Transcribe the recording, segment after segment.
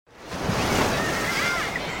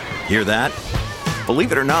Hear that?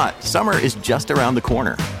 Believe it or not, summer is just around the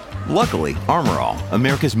corner. Luckily, Armor All,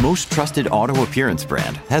 America's most trusted auto appearance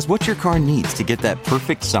brand, has what your car needs to get that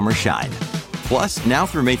perfect summer shine. Plus, now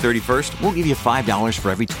through May 31st, we'll give you $5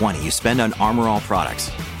 for every $20 you spend on Armor All products.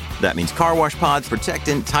 That means car wash pods,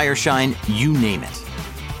 protectant, tire shine, you name it.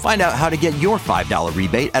 Find out how to get your $5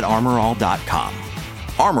 rebate at armorall.com.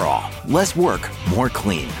 Armor All, less work, more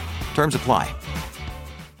clean. Terms apply.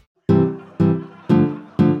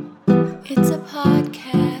 It's a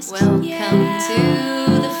podcast. Welcome to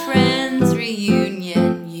the Friends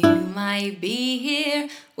Reunion. You might be here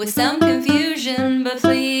with some confusion, but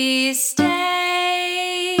please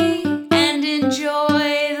stay and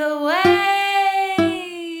enjoy the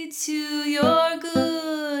way to your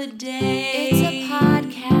good day. It's a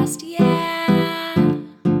podcast, yeah.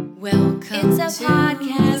 Welcome It's a to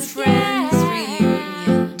podcast, the Friends yeah.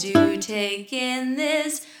 Reunion. Do take in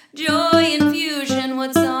this joy infusion.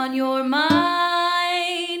 What's on your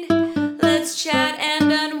mind? Let's chat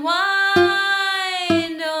and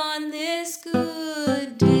unwind on this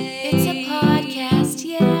good day. It's a podcast,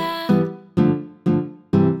 yeah.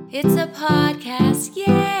 It's a podcast,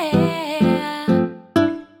 yeah.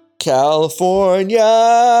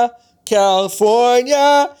 California,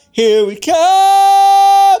 California, here we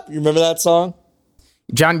come. You remember that song?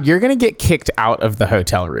 John, you're going to get kicked out of the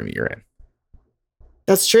hotel room you're in.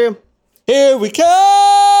 That's true. Here we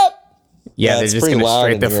come. Yeah, they're it's just pretty going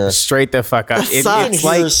loud to in here. straight the fuck up. I can It's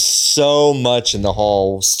hear like, so much in the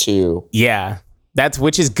halls too. yeah,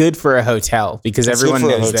 which is good for a hotel because It's everyone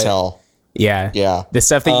good for knows a hotel. that. Yeah. Yeah. The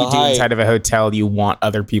stuff that you do Hi. inside of a hotel, you want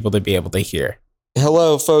other people to be able to hear.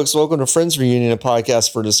 Hello, folks. Welcome to Friends Reunion, a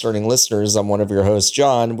podcast for discerning listeners. I'm one of your hosts,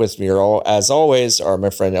 John. With me, as always, are my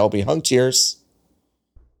friend LB Hunktears.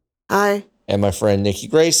 Hi. And my friend Nikki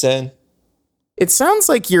Grayson. It sounds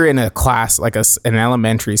like you're in a class, like an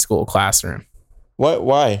elementary school classroom. What?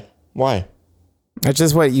 Why? Why? It's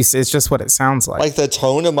just what you say. It's just what it sounds like. Like the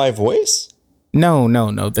tone of my voice? No.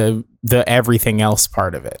 The everything else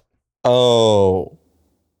part of it. Oh,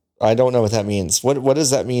 I don't know what that means. What does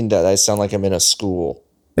that mean that I sound like I'm in a school?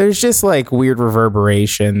 There's just like weird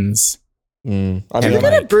reverberations. I And mean, Have you then,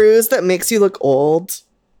 got a like, bruise that makes you look old?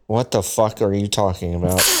 what the fuck are you talking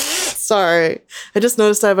about? Sorry. I just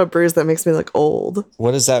noticed I have a bruise that makes me look old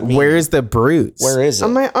What does that mean? where's the bruise? Where is it?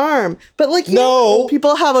 on my arm. But like, you know, No. old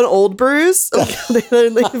people have an old bruise. Like,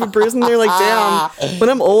 they have a bruise and they're like, damn, when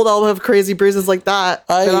I'm old, I'll have crazy bruises like that.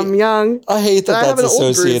 But I'm young. I hate But I that have that's an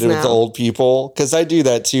old bruise associated with now. old people because I do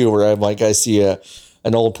that too. Where I'm like, I see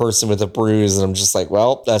an old person with a bruise, and I'm just like,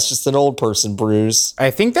 well, that's just an old person bruise. I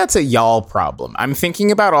think that's a y'all problem. I'm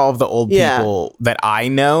thinking about all of the old Yeah. people that I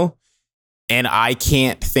know, and I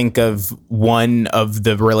can't think of one of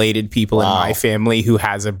the related people in Wow. my family who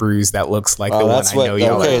has a bruise that looks like the one That's I know what.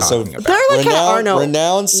 y'all Okay, are so talking about. There like are no.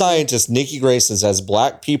 renowned scientist Nikki Grayson says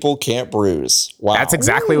black people can't bruise. Wow, That's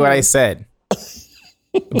exactly what I said.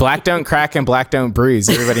 Black don't crack and black don't bruise.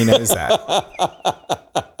 Everybody knows that.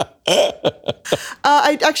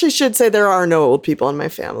 I actually should say there are no old people in my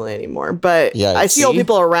family anymore. But Yeah, I see old see?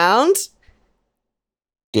 people around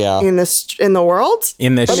Yeah. in the world.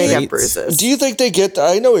 In the And they get streets. bruises. Do you think they get?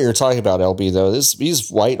 I know what you're talking about, LB. Though these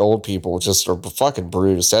white old people just are fucking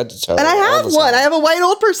bruised head to toe. And I all have the one. time. I have a white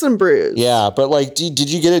old person bruise. Yeah, but like, did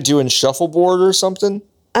you get it doing shuffleboard or something?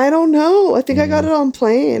 I don't know. I think I got it on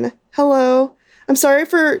plane. Hello. I'm sorry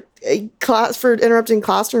for interrupting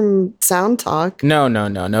classroom sound talk. No. It's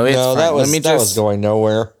No, fine. that was let was going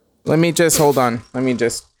nowhere. me just hold on. All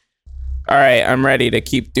right, I'm ready to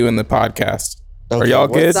keep doing the podcast. Are Okay, y'all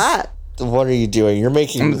what's good? What's that? What are you doing? You're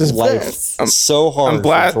making I'm just- life so hard.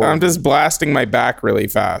 I'm just blasting my back really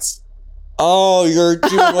fast. Oh, you're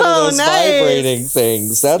doing one of those nice. vibrating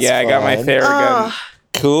things. That's I got my fun. Theragun.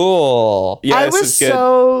 Cool. Yeah, I this was is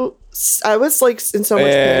good. I was like in so much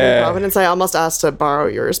pain Yeah. in Providence. I almost asked to borrow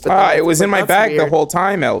yours, but then I It was like, in my that's bag the weird. whole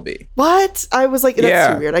time, LB. What? I was like, that's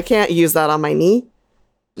Yeah. too weird. I can't use that on my knee.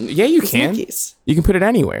 Yeah, you It's can. Nikki's. You can put it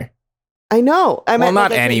anywhere. I know. I meant,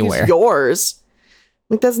 not like, I can't use anywhere. Yours.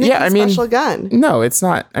 Like that's Nikki's Yeah, I mean- special gun. No, it's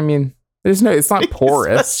not. I mean, it's not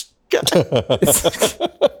porous. It's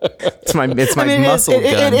my I mean, muscle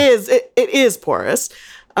gun. it is porous.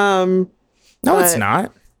 No, it's but-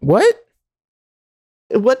 not. What?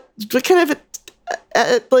 What kind of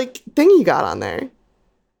like thing you got on there?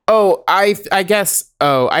 Oh, I guess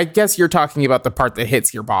you're talking about the part that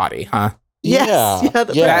hits your body, huh? Yes. Yeah. Yeah,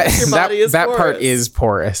 the Yeah. part your body is that part porous. is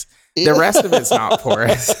porous. The rest of it's not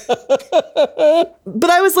porous. But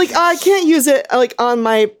I was like, I can't use it like on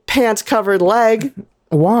my pants covered leg.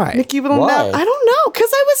 Why? Nikki will Why? know. I don't know,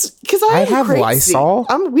 because I I am have crazy. Lysol.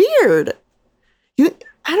 I'm weird.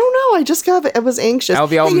 I don't know. I just got it. I was anxious. I'll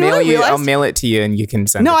Hey, you know what I realized? I'll mail it to you and you can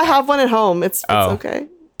send No, it. I have one at home. It's Oh. okay.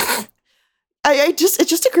 It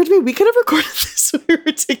just occurred to me we could have recorded this when we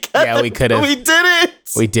were together. Yeah, we could have. but we didn't.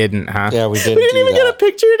 We didn't, huh? Yeah, we didn't. We didn't do even get a that.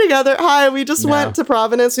 picture together. Hi, we just No. went to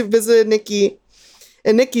Providence. We visited Nikki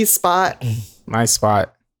in Nikki's spot. My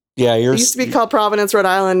spot. Yeah, It you're used to be called Providence, Rhode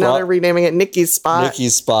Island. Now Pro- they're renaming it Nikki's spot.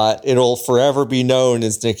 Nikki's spot. It'll forever be known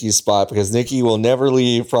as Nikki's spot because Nikki will never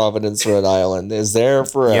leave Providence, Rhode Island. Is there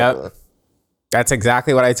forever. That's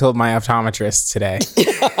exactly what I told my optometrist today.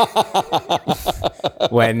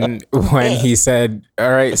 when he said, "All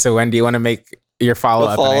right, so when do you want to make your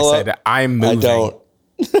follow-up?" And I follow-up? said, "I'm I moving." don't.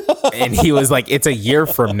 And he was like, "It's a year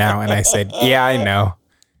from now." And I said, "Yeah, I know."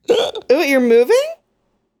 Oh, you're moving?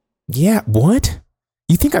 Yeah, what?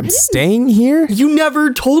 You think I'm staying here? You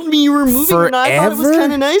never told me you were moving, and I thought it was Forever?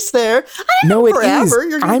 kind of nice there. I No, it forever.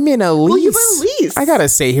 is. You're- I'm in a lease. Well, you have a lease. I gotta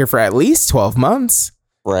stay here for at least 12 months.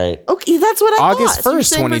 Right. Okay, that's what I August thought. So you're 1st,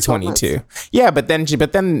 staying for 12 months. 2022. Yeah, but then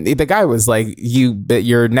the guy was like, but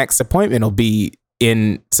your next appointment will be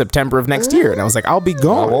in September of next year. And I was like, I'll be I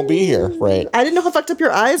gone. won't be here. Right. I didn't know how fucked up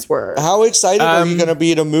your eyes were. How excited are you going to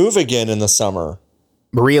be to move again in the summer?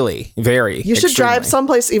 Really? Very. You should drive extremely.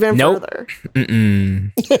 someplace even Nope. further.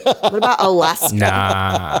 Mm-mm. What about Alaska?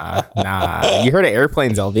 Nah. You heard of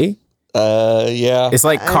airplanes, LV? Yeah. It's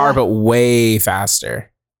like car, but way faster.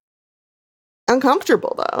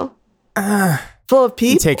 Uncomfortable though. Uh, Full of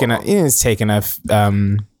people. it's taking a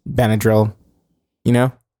Benadryl, you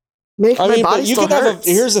know? Make I my mean, body but you still can have hurts.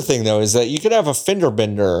 here's the thing though, is that you can have a fender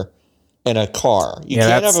bender in a car. You Yeah,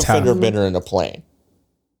 can't that's have a tough. fender bender in a plane.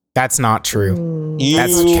 That's not true. You,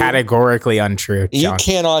 That's categorically untrue, you John.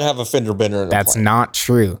 cannot have a fender bender in a That's plane. not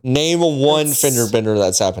true. Name one fender bender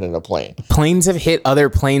that's happened in a plane. Planes have hit other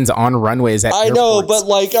planes on runways at I know, airports but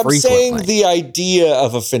like I'm frequently. saying the idea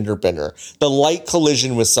of a fender bender, the light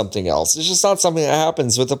collision with something else, it's just not something that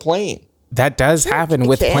happens with a plane. That does happen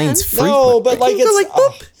with can. planes frequently. No, but like You go it's like,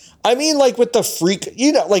 boop. I mean like with the freak,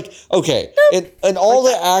 you know, like okay, and all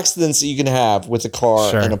the accidents that you can have with a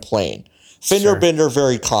car Sure. and a plane. Fender Sure. bender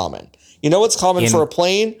very common. You know what's common for a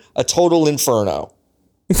plane? A total inferno.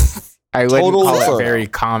 I wouldn't total call inferno. it very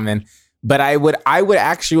common, but I would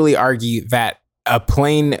actually argue that a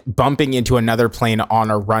plane bumping into another plane on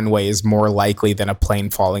a runway is more likely than a plane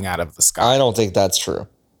falling out of the sky. I don't think that's true.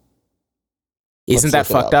 Isn't that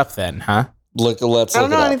look it fucked up then, huh? Let's I look don't it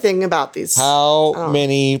know up. anything about these. How Oh.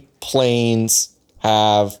 many planes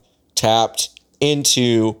have tapped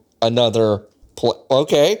into another plane?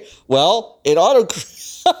 Okay, well, it auto.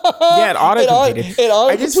 Yeah, it auto-completed. It auto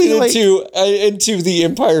I just feel completed into the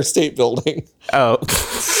Empire State Building, Oh,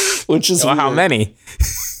 which is well, how weird. many?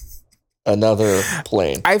 Another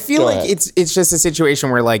plane. I feel Go like ahead. it's just a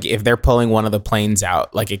situation where like if they're pulling one of the planes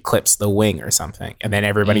out, like it clips the wing or something, and then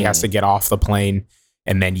everybody has to get off the plane,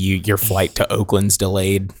 and then your flight to Oakland's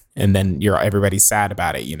delayed, and then everybody's sad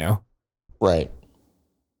about it, you know? Right.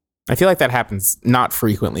 I feel like that happens not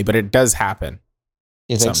frequently, but it does happen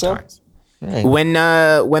You think sometimes. so? Right.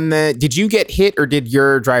 When did you get hit or did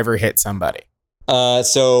your driver hit somebody?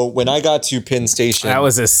 So when I got to Penn Station, That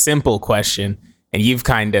was a simple question, and you've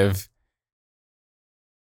kind of.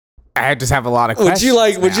 I just have a lot of questions.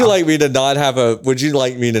 would you now. like me to not have a? Would you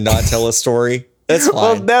like me to not tell a story? That's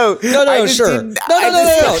fine. Well, no, No, I just sure. didn't- No,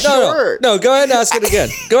 I just- no. Go ahead and ask it again.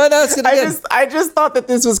 Go ahead and ask it again. I just thought that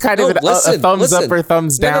this was kind No, of a thumbs up or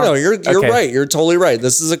thumbs down. No, you're Okay. right. You're totally right.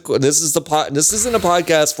 This isn't a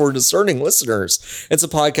podcast for discerning listeners. It's a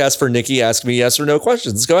podcast for Nikki Ask Me Yes or No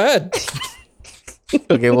questions. Go ahead.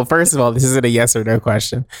 Okay, well, first of all, this isn't a yes or no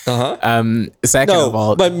question. Uh-huh. Second of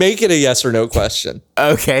all, No, but make it a yes or no question.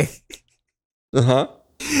 okay, Uh-huh.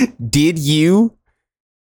 did you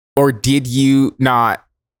or did you not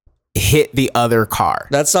hit the other car?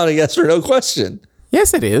 That's not a yes or no question.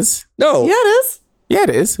 Yes, it is. No. Yeah, it is. Yeah, it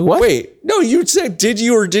is. What? Wait. No, you said did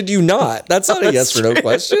you or did you not? That's not a yes or no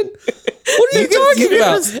question. What are you, You can- talking you can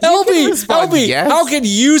about? res- you can respond LB, yes. how can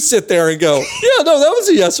you sit there and go, yeah, no, that was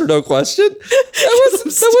a yes or no question. That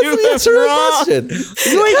wasn't a yes or no question.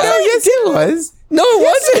 Wait, no, yes, it was. No,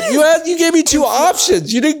 it wasn't. You gave me two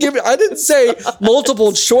options. You didn't give me. I didn't say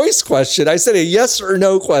multiple choice question. I said a yes or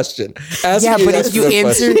no question. Ask Yeah, me a but yes if or you no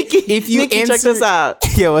answer, question. if you Nikki, answer, check this out.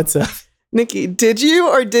 Yeah, what's up? Nikki, did you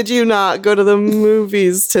or did you not go to the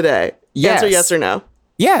movies today? Yes. Answer yes or no.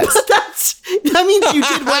 Yes. That means you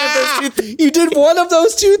did one of those two things. You did one of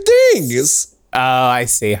those two things. Oh, I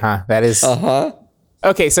see. Huh? That is Uh-huh.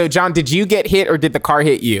 okay. So, John, did you get hit or did the car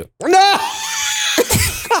hit you? No.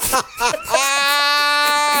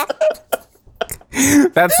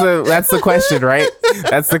 That's the question, right?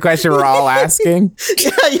 That's the question we're all asking.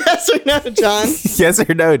 Yeah, yes or no, John? Yes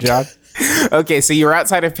or no, John? Okay, so you're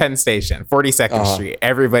outside of Penn Station, 42nd Street.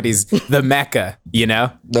 Everybody's the Mecca, you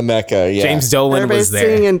know? The Mecca, yeah. James Dolan Everybody's was there.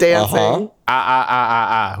 singing and dancing.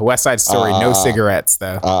 West Side Story, no cigarettes,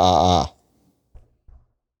 though.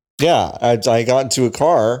 Yeah, I got into a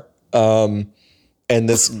car, and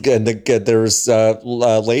there was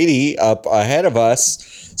a lady up ahead of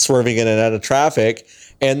us swerving in and out of traffic,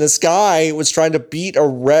 and this guy was trying to beat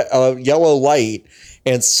a yellow light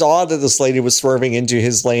and saw that this lady was swerving into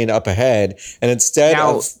his lane up ahead, and instead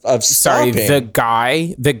of sorry,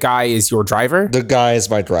 stopping, the guy is your driver? the guy is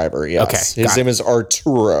my driver. Yes, Okay, his name is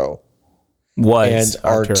Arturo. Was And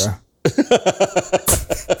Arturo.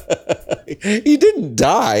 He didn't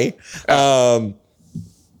die. But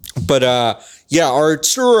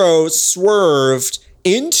Arturo swerved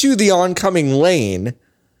into the oncoming lane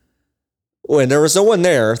when there was no one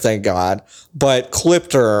there, thank God, but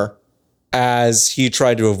clipped her as he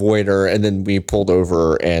tried to avoid her. And then we pulled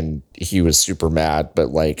over and he was super mad, but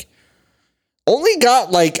like only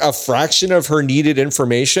got like a fraction of her needed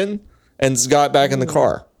information and got back in the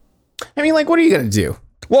car. I mean, like, what are you going to do?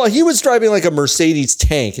 Well, he was driving like a Mercedes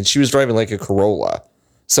tank and she was driving like a Corolla.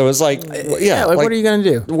 So it's like, yeah, like, what are you going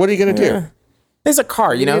to do? What are you going to do? It's a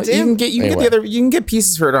car, you know. you do? You can get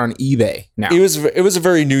pieces for it on eBay now. It was a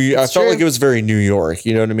very I felt like it was very New York.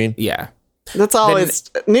 You know what I mean? Yeah. That's always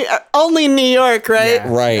only New York, right?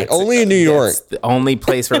 Yeah. Right. Only in New York. That's the only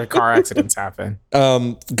place where the car accidents happen.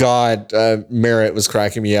 Merritt was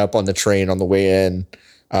cracking me up on the train on the way in.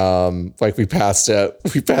 Like we passed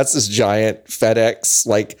this giant FedEx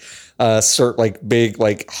big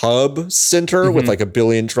like hub center with like 1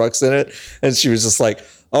 billion trucks in it, and she was just like,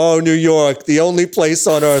 "Oh, New York, the only place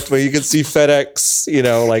on earth where you can see FedEx." You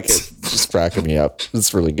know, like it just cracking me up.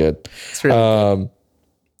 It's really good. It's really good.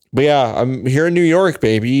 But yeah, I'm here in New York,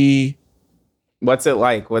 baby. What's it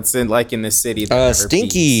like? What's it like in the city? That never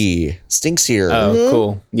Stinky. peaks? Stinks here. Oh,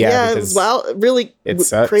 cool. Yeah. because really it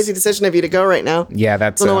sucks. crazy decision of you to go right now. Yeah,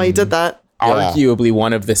 that's Don't know why you did that. Arguably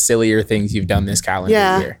one of the sillier things you've done this calendar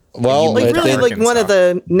year. Well, And you Like lived in really, like one of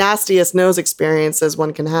Arkansas. the nastiest nose experiences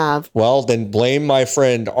one can have. Well, then blame my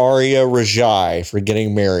friend Aria Rajai for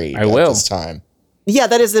getting married I at will. this time. Yeah,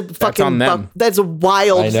 that is a fucking. on them. That's a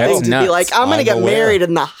wild I know. thing That's to be nuts. like. I'm gonna I'm get aware. married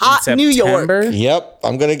in the hot New York. September? Yep,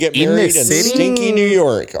 I'm gonna get In the married in city? stinky New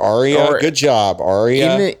York. Aria, Or- good job,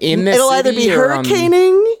 Aria. In the It'll either be city or on-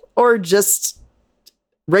 hurricaning or just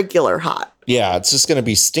regular hot. Yeah, it's just gonna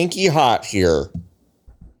be stinky hot here.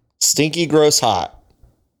 Stinky, gross hot.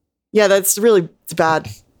 Yeah, that's really bad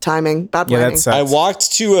timing. Bad Yeah, planning. that's I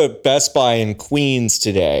walked to a Best Buy in Queens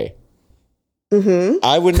today. Mm-hmm.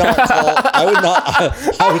 I would not call. I would not.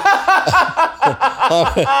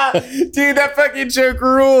 Dude, that fucking joke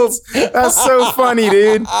rules. That's so funny,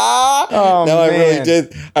 dude. Oh, No, I really man.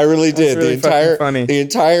 did. I really did. really fucking funny. The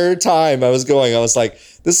entire time I was going, I was like,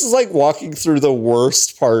 this is like walking through the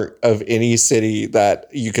worst part of any city that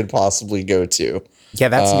you could possibly go to. Yeah,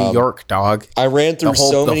 that's New York, dog. I ran through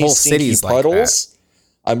so the many whole stinky city's like puddles.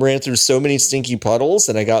 I ran through so many stinky puddles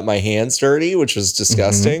and I got my hands dirty, which was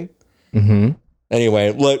disgusting. Mm-hmm.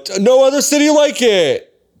 Anyway, look, no other city like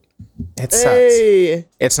it. It sucks. Hey,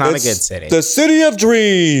 It's not It's a good city. The city of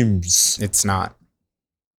dreams. It's not.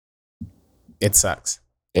 It sucks.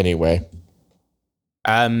 Anyway,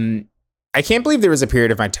 I can't believe there was a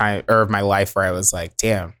period of my time or of my life where I was like,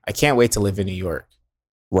 damn, I can't wait to live in New York.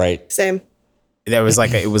 right. same. That was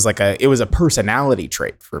like it was a personality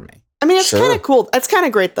trait for me. I mean, it's Sure. kind of cool. It's kind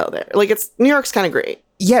of great though. There, like, New York's kind of great.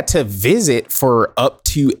 Yeah, to visit for up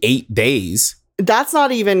to 8 days. That's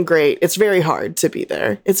not even great. It's very hard to be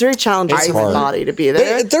there. It's very challenging It's for my hard. body to be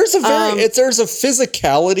there. There's a there's a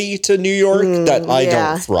physicality to New York that I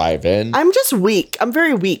yeah. don't thrive in. I'm just weak. I'm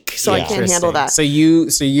very weak, so I Yeah. can't handle that. So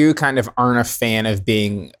you kind of aren't a fan of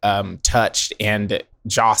being touched and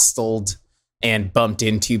jostled and bumped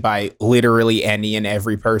into by literally any and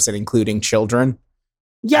every person, including children.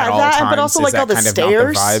 Yeah, at all that, times. but also Is like that all the kind of not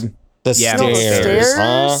stairs. vibe? The Yeah, All the stairs,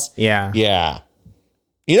 huh? Yeah. Yeah.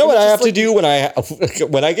 You know what I have to do when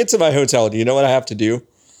I get to my hotel? Do you know what I have to do?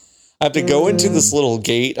 I have to go into this little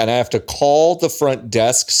gate and I have to call the front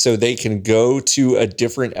desk so they can go to a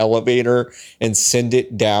different elevator and send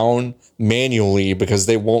it down manually because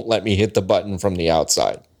they won't let me hit the button from the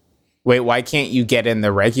outside. Wait, why can't you get in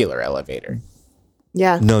the regular elevator?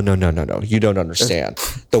 Yeah. No. You don't understand.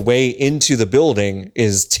 The way into the building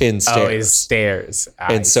is 10 stairs. Oh, is stairs.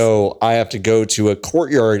 And so I have to go to a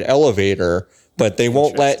courtyard elevator, but they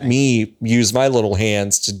won't let Interesting. me use my little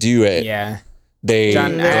hands to do it. yeah. They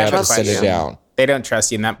John, I have have a to send it question. down. They don't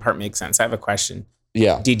trust you, and that part makes sense. I have a question.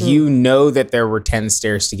 Yeah. Did you know that there were 10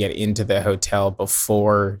 stairs to get into the hotel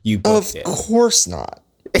before you booked Of it? course not.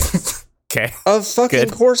 Okay. Of fucking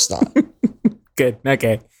Good. course not. Good.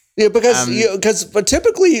 Okay. Yeah, because but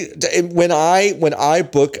typically when I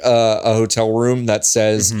book a hotel room that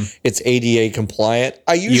says it's ADA compliant,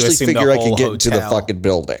 I usually assume the figure I whole can get into the hotel. fucking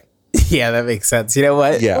building. Yeah, that makes sense. You know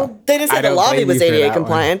what? Yeah. Well, they didn't say I the don't lobby blame was you for ADA that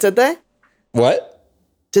compliant, did they? What?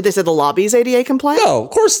 Did they say the lobby's ADA compliant? No, of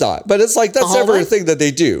course not. But it's like that's The never hallway? a thing that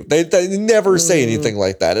they do. They never say anything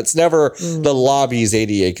like that. It's never the lobby's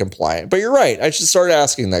ADA compliant. But you're right. I should start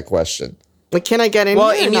asking that question. Like, can I get in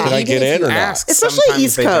Well, here or and not? Can I even get if in you or not? ask, Especially sometimes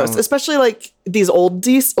East they Coast, don't- especially like these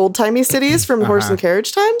old-timey cities from horse and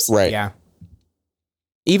carriage times. Right. Yeah.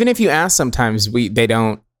 Even if you ask, sometimes they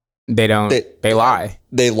lie. They lie.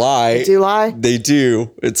 They do lie. They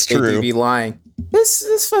do. It's They do true. be lying. This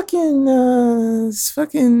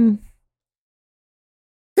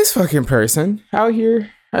fucking person out here.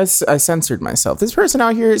 I censored myself. This person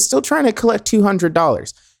out here is still trying to collect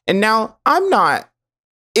 $200, and now I'm not.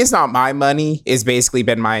 It's not my money. It's basically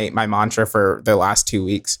been my mantra for the last 2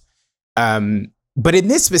 weeks. But in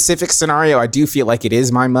this specific scenario, I do feel like it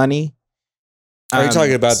is my money. Are you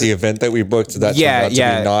talking about the event that we booked that Yeah, turned out to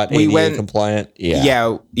be not we ADA went- compliant?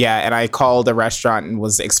 Yeah. And I called a restaurant and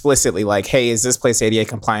was explicitly like, "Hey, is this place ADA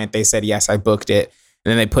compliant?" They said yes. I booked it, and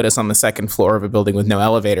then they put us on the second floor of a building with no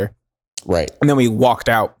elevator. Right. And then we walked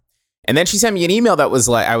out. And then she sent me an email that was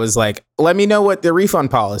like, I was like, "Let me know what the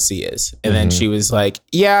refund policy is." And then she was like,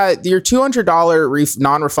 "Yeah, your $200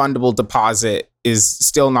 non-refundable deposit is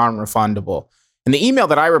still non-refundable." And the email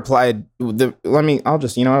that I replied, I'll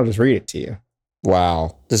just read it to you.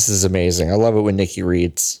 Wow. This is amazing. I love it when Nikki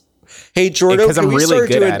reads. Hey, Jordan, Because I'm really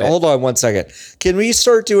good at it. Hold on one second. Can we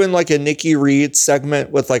start doing like a Nikki Reed segment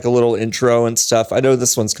with like a little intro and stuff? I know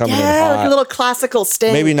this one's coming in Yeah, hot. like a little classical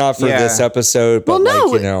sting. Maybe not for Yeah. this episode, but Well, no,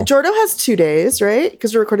 like, you know. Jordo has 2 days, right?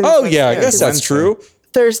 Because we're recording. Oh this yeah, I Wednesday. guess that's true.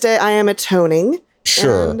 Thursday. I am atoning.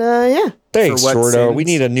 Sure. And yeah. Thanks, For what Jordo. sins? We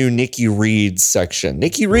need a new Nikki Reads section.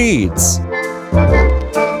 Nikki Reads.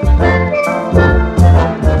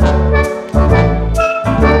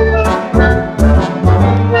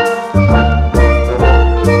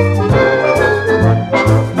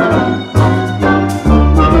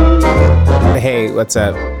 Hey, what's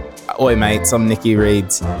up? Oi, mates, I'm Nikki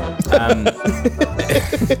Reeds.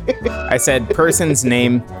 I said person's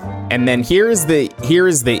name, and then here is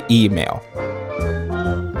the email.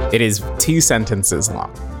 It is 2 sentences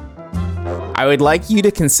long. I would like you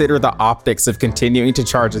to consider the optics of continuing to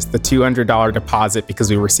charge us the $200 deposit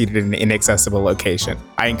because we were seated in an inaccessible location.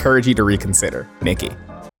 I encourage you to reconsider, Nikki.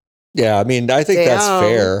 Yeah, I mean, I think that's Damn.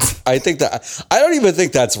 fair. I don't even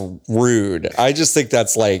think that's rude. I just think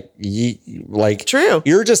that's like True.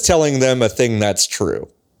 You're just telling them a thing that's true.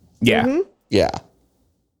 Yeah. Yeah.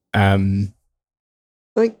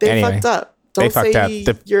 Like they Anyway, fucked up. they Don't fucked say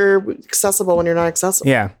up. you're accessible when you're not accessible.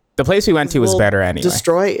 Yeah. The place we went to was Will better anyway.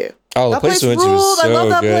 Destroy you. Oh, the That place place we went to was ruled. so I love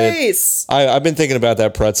that good. place. I've been thinking about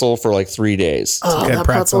that pretzel for like 3 days. Oh, good that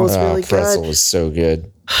pretzel. pretzel was really pretzel good. was so good.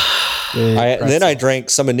 And then I drank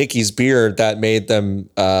some of Nikki's beer that made them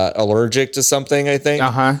allergic to something, I think.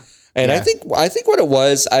 Uh-huh. And Yeah. I think what it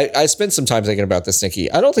was, I spent some time thinking about this,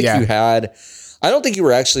 Nikki. I don't think you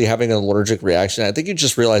were actually having an allergic reaction. I think you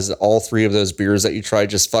just realized that all 3 of those beers that you tried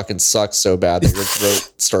just fucking sucked so bad that your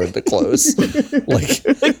throat started to close. Like,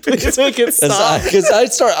 Please make it stop. because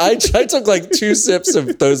I took like 2 sips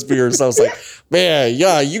of those beers. I was like, man,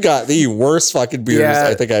 yeah, you got the worst fucking beers Yeah,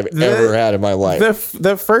 I think I've ever had in my life.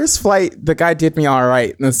 The first flight, the guy did me all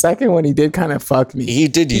right. And the second one, he did kind of fuck me. He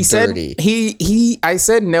did you dirty. Said, I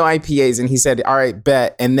said no IPAs, and he said, all right,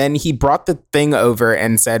 bet. And then he brought the thing over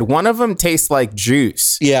and said, one of them tastes like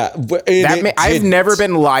juice. Yeah, but I've never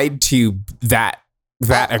been lied to that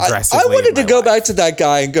aggressively. I wanted in to my go life. back to that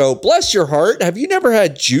guy and go, bless your heart. Have you never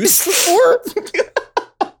had juice before?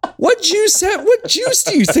 What juice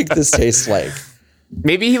do you think this tastes like?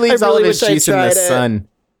 Maybe he leaves I all of really his wish I juice in the tried it. sun.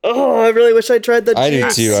 Oh, I really wish I tried the I do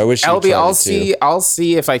juice. too. I wish you LB, tried I'll it too. I'll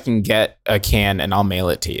see if I can get a can and I'll mail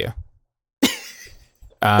it to you.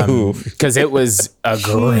 Ooh. Because it was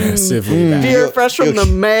aggressively bad. Beer fresh from the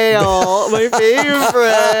mail. My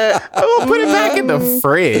favorite. We'll put it back in the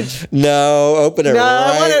fridge. No, open it No,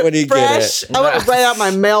 I want right it when you fresh. get I want it right out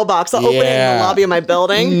my mailbox. I'll open it in Yeah. the lobby of my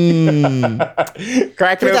building.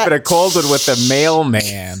 Crack it With open that- a cold one with the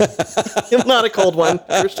mailman. Not a cold one,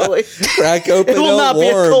 crucially. it. Crack open It will a not be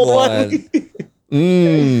a warm cold one.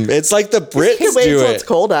 It's like the Brits Can't wait do till it. it's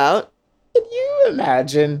cold out. Can you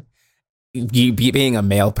imagine being a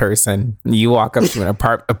male person, you walk up to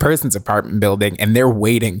a person's apartment building and they're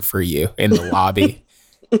waiting for you in the lobby.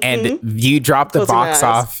 And you drop the Closing my box eyes.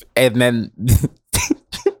 off and then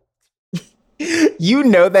you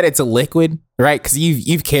know that it's a liquid, right? Because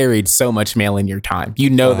you've carried so much mail in your time. You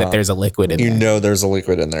know that there's a liquid in You there. know there's a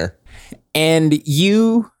liquid in there. And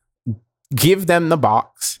you give them the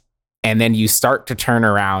box and then you start to turn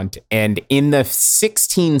around. And in the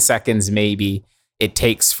 16 seconds maybe it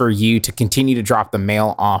takes for you to continue to drop the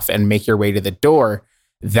mail off and make your way to the door,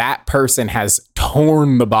 that person has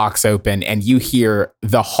torn the box open and you hear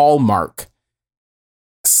the Hallmark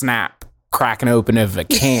snap cracking open of a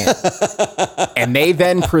can. And they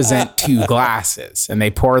then present 2 glasses and they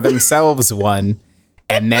pour themselves one.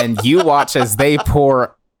 And then you watch as they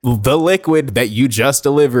pour the liquid that you just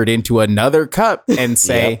delivered into another cup and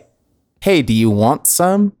say, hey, do you want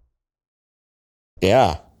some?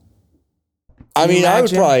 Yeah. I Can you mean, I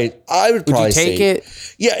would imagine? probably Would you take say,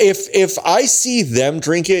 it? yeah, if I see them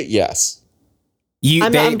drink it, yes.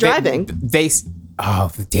 I'm driving. Oh,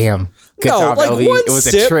 damn. Good No, job, like LV. one It was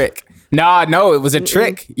a sip. trick. No, it was a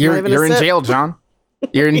trick. Not You're even a in sip. jail, John.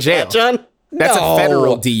 You're in jail. Yeah, John. That's No. a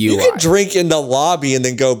federal DUI. You can drink in the lobby and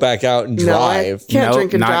then go back out and No, I drive. can't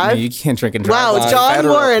drink and drive. You can't drink and drive. Wow, That's John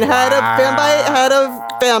federal. Warren, head of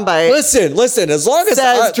Fanbite, Listen, as long as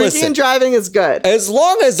says drinking listen, and driving is good. as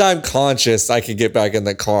long as I'm conscious, I can get back in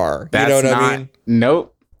the car. That's you know what not, I mean?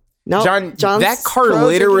 Nope. No, John, John's that car pro drinking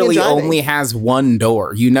literally and driving. only has one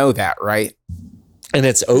door. You know that, right? And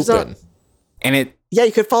it's open. And Yeah,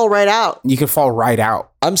 you could fall right out. you could fall right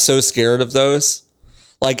out. I'm so scared of those.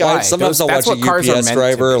 Like Why? sometimes I'll That's watch a what cars are UPS meant to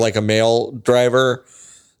driver, be. like a male driver,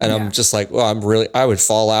 and I'm just like, well, I would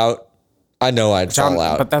fall out. I know I'd John, fall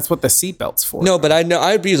out. but that's what the seatbelt's for. No, but I know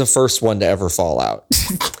I'd be the first one to ever fall out.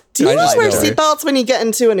 Do you I not just wear know it. seatbelts when you get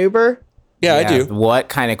into an Uber? Yeah, I do. What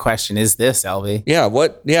kind of question is this, LV? Yeah,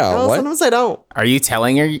 what? Yeah, Oh, what? sometimes I don't. Are you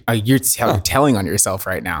telling her? You're telling on yourself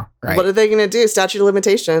right now, right? What are they going to do? Statute of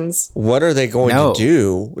limitations. What are they going No. to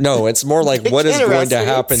do? No, it's more like They what is can't going arrest to me.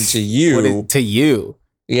 happen to What you? is- to you?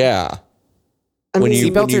 Yeah. I When mean,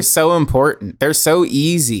 you- Seatbelts are so important. They're so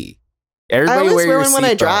easy. I Everybody always wear wear your one when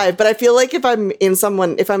I seatbelt. drive, but I feel like if I'm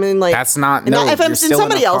in like, That's not. and No, if I'm you're in still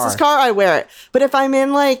somebody a else's car, I wear it. But if I'm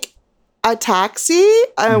in like a taxi,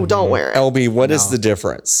 I don't wear it. LB, what is No. the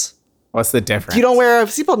difference? What's the difference? You don't wear a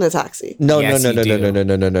seatbelt in a taxi. No, Yes, no, you no, no, do. no, no,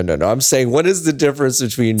 no, no, no, no, no. I'm saying, what is the difference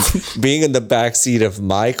between being in the back seat of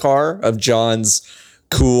my car, of John's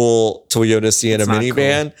cool Toyota Sienna It's not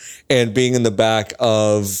minivan, and being in the back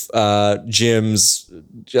of Jim's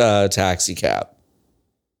taxi cab?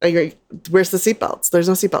 Where's the seatbelts? There's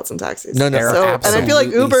no seatbelts in taxis. No, no. They're So, and I feel like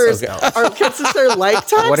absolutely Ubers seatbelts. are considered like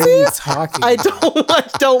taxis. What are you talking? I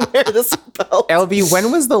about? don't wear the seatbelt. LB,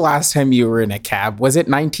 when was the last time you were in a cab? Was it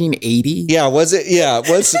 1980? Yeah, was it? Yeah,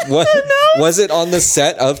 was it on the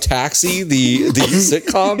set of Taxi, the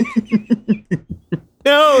sitcom?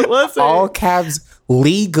 No, it wasn't. All cabs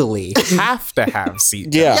legally have to have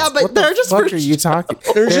seatbelts. Yeah. Yeah, but What the they're just fuck for are you talking?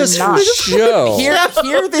 They're just for not. show.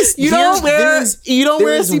 Hear this. You don't wear a there's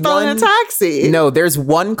seatbelt in a taxi. No, there's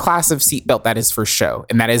one class of seatbelt that is for show,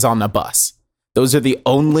 and that is on the bus. Those are the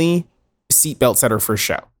only seatbelts that are for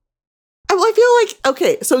show. I feel like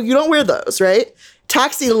okay, so you don't wear those, right?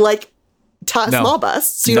 Taxi like No. small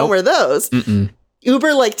bus, so you Nope. don't wear those. Mm-mm.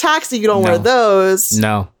 Uber like taxi, you don't No. wear those.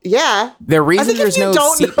 No. Yeah. The I reason think there's if you no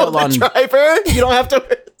don't know seatbelt the on driver, you don't have to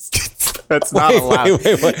wear that's not allowed.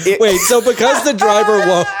 Wait. So because the driver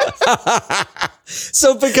won't,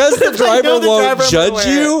 so because the I driver know the won't driver will judge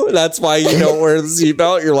wear you, that's why you don't wear the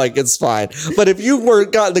seatbelt. You're like, it's fine. But if you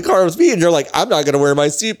got in the car with me and you're like, I'm not going to wear my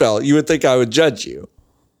seatbelt, you would think I would judge you.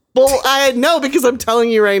 Well, I know because I'm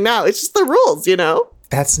telling you right now. It's just the rules, you know?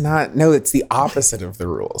 That's not. No, it's the opposite of the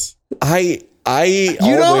rules. I You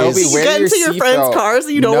don't always, you get into your friends' cars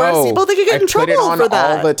and you don't wear a seatbelt, they could get in put it trouble on for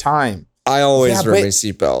that. all the time. I always Yeah, wear but- my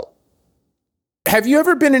seatbelt. Have you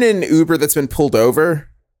ever been in an Uber that's been pulled over?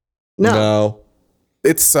 No.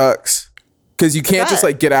 It sucks because you can't just bet.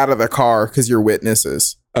 like get out of the car because you're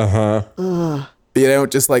witnesses. Uh-huh. Ugh. They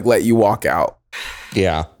don't just like let you walk out.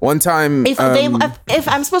 Yeah. One time, If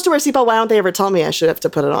I'm supposed to wear a seatbelt, why don't they ever tell me I should have to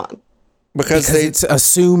put it on? Because because it's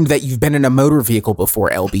assumed that you've been in a motor vehicle before,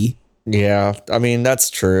 LB. yeah, I mean, that's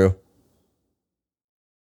true.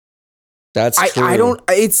 That's true. I don't.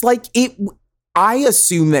 It's like it. I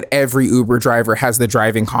assume that every Uber driver has the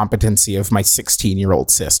driving competency of my 16-year-old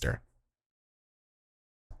sister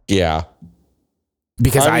Yeah.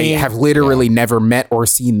 because I I mean, have literally never met or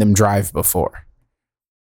seen them drive before.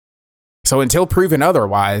 So until proven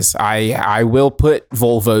otherwise, I will put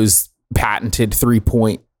Volvo's patented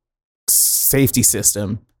 3-point safety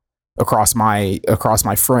system across my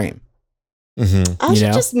frame. Mm-hmm. I should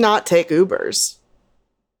know? just not take Ubers.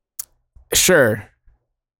 Sure.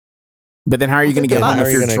 But then how are you going to get How home How if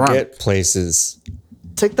are you you're going to drunk? get places?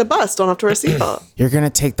 Take the bus. Don't have to wear a seatbelt. You're going to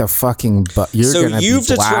take the fucking you're So going to you've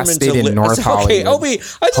be determined blasted to in live. North Okay, Hollywood. Obi,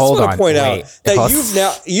 I just Hold want to on, point wait. out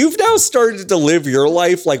that you've now started to live your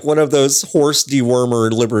life like one of those horse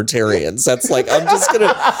dewormer libertarians. That's like I'm just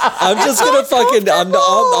gonna fucking I'm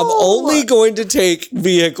only going to take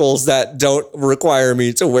vehicles that don't require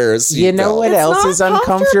me to wear a seatbelt. You know what It's else not is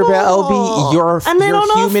uncomfortable, comfortable. LB? Your And they your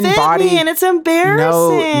don't all human fit body. me, and it's embarrassing.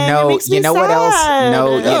 No, It makes me you know what else? sad.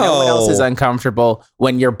 No, you know what else is No. uncomfortable?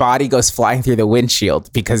 When your body goes flying through the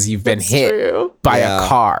windshield because you've been That's hit true. by Yeah. a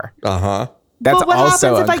car. Uh-huh. That's But what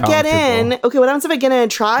also happens if I get in? Okay, what happens if I get in and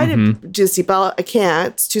try to do a seatbelt? I can't.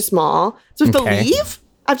 It's too small. So if Okay. to leave,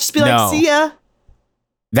 I'd just be like, No. see ya.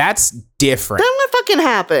 That's different. Then what fucking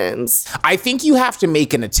happens? I think you have to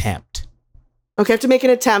make an attempt. Okay, I have to make an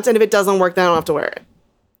attempt, and if it doesn't work, then I don't have to wear it.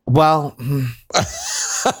 Well,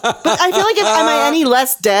 But I feel like am I any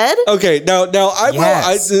less dead? Okay, now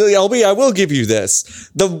Yes. LB, I will give you this.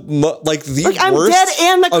 The Like I'm worst, dead,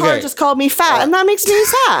 and the car Okay. just called me fat, and that makes me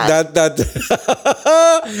sad.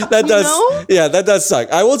 that does know? yeah, that does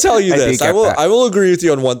suck. I will tell you I do this. get that. I will agree with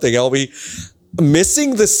you on one thing, LB.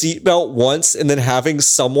 Missing the seatbelt once and then having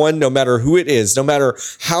someone, no matter who it is, no matter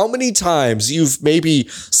how many times you've maybe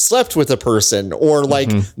slept with a person or like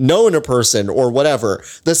known a person or whatever,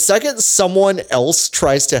 the second someone else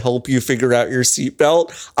tries to help you figure out your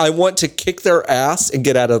seatbelt, I want to kick their ass and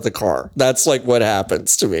get out of the car. That's like what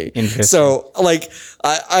happens to me. Interesting. So like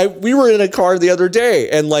we were in a car the other day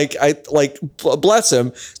and bless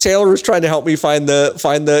him, Taylor was trying to help me find the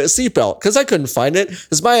seatbelt because I couldn't find it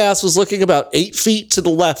because my ass was looking about 8 feet to the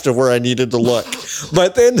left of where I needed to look.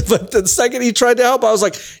 But the second he tried to help, I was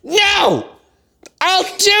like, no, I'll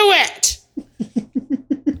do it.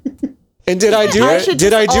 And did I do I it? should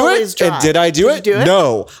Did just I do always it? And drive. did I do Did it? you do it?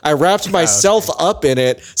 No, I wrapped myself up in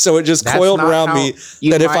it so it just That's coiled not around how- me.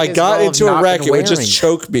 you That if might I as got well have into a not wreck, been it would just wearing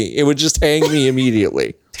it. choke me. It would just hang me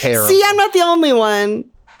immediately. terrible. See, I'm not the only one.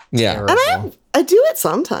 Yeah. And I do it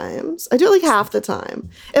sometimes. I do it like half the time.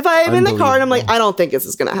 If I'm in the car and I'm like, I don't think this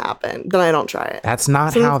is going to happen, then I don't try it. That's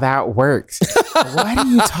not how that works. What are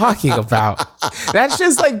you talking about? That's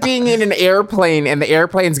just like being in an airplane and the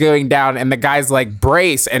airplane's going down and the guy's like,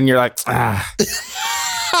 brace. And you're like, ah.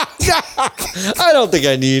 I don't think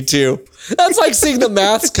I need to. That's like seeing the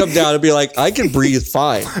maths come down and be like, I can breathe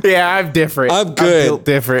fine. Yeah, I'm different. I'm good. built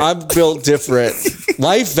different. I'm built different.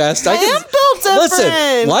 Life vest. I am built different.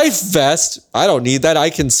 Listen, life vest. I don't need that. I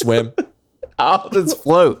can swim. I'll just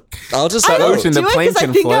float. I'll just I don't ocean, do the it plane because I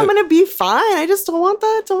can think I'm float. going to be fine. I just don't want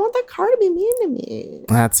that car to be mean to me.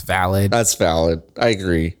 That's valid. That's valid. I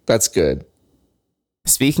agree. That's good.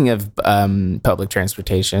 Speaking of public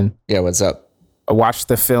transportation, Yeah, what's up? I watched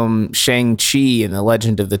the film Shang-Chi and the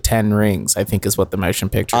Legend of the Ten Rings, I think is what the motion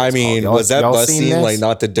picture is I mean, called. was that Y'all bus seen scene this? like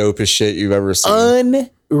not the dopest shit you've ever seen?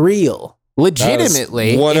 Unreal.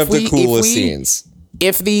 Legitimately. One if of the we- if coolest we- scenes.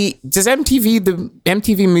 If the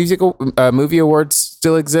MTV musical movie awards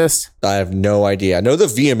still exist? I have no idea. I know the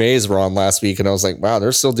VMAs were on last week and I was like, wow,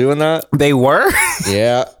 they're still doing that? They were.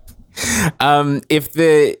 Yeah. If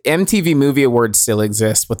the MTV movie awards still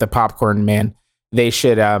exist with the Popcorn Man, they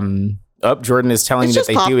should Jordan is telling It's me that just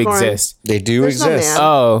they do popcorn. exist. They do There's no exist. man.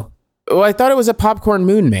 Oh. Well, I thought it was a Popcorn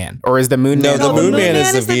Moon Man, or is the Moon No, Man the Moon Man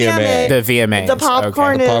is the VMA. the VMA? The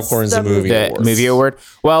popcorn The is popcorn's the movie. the awards. movie award.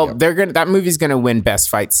 Well, that movie's gonna win best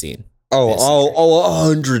fight scene. Oh,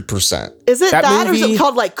 100%. Is it That that, or is movie- it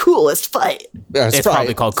called like coolest fight? Yeah, It's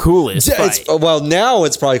probably called Coolest Fight. Well, now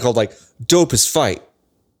it's probably called like dopest fight.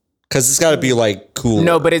 Because it's got to be like cool.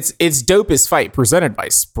 No, but it's Dopest Fight presented by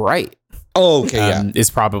Sprite. Oh, okay, yeah. Is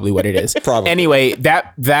probably what it is. Probably. Anyway,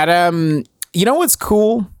 that you know what's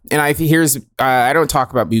cool? And I don't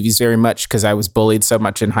talk about movies very much because I was bullied so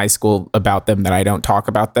much in high school about them that I don't talk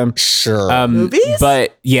about them. Sure. Movies?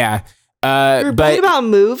 But yeah. You're But about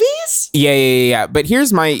movies? yeah. But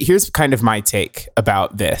here's kind of my take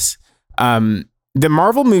about this. The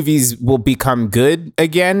Marvel movies will become good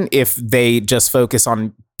again if they just focus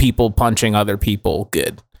on people punching other people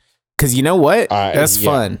good. Because you know what? That's yeah.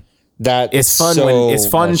 fun. That It's fun so when it's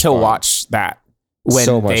fun much to watch that. When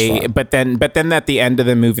So much they fun. but then at the end of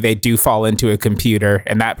the movie they do fall into a computer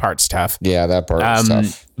and that part's tough. Yeah, that part is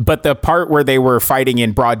tough. But the part where they were fighting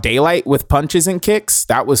in broad daylight with punches and kicks,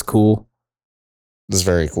 that was cool. It was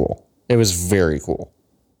very cool. It was very cool.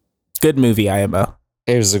 Good movie, IMO.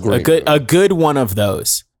 It was a great A good one of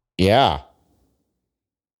those. Yeah.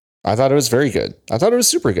 I thought it was very good. I thought it was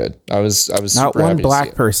super good. I was Not super one happy to see black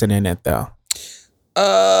it. person in it though.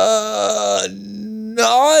 Not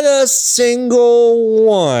a single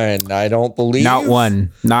one. I don't believe. Not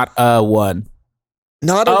one. Not a one.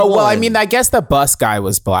 Not a Oh, one. well, I mean, I guess the bus guy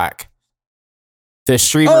was black. The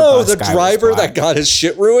streamer Oh, bus the guy driver was black. that got his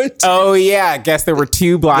shit ruined? Oh, yeah. I guess there were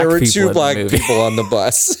two black there were people. two in black the movie. people on the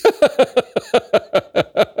bus.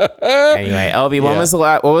 Anyway, LB, Yeah. what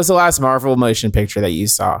was the last Marvel motion picture that you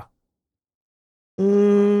saw?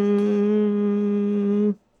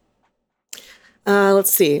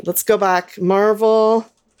 Let's see. Let's go back. Marvel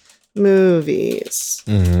movies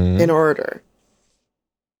in order.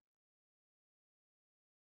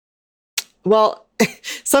 Well,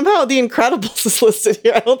 somehow The Incredibles is listed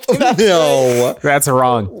here. I don't think that's No, That's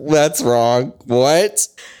wrong. that's wrong. What?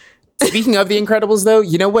 Speaking of The Incredibles, though,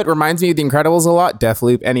 you know what reminds me of The Incredibles a lot?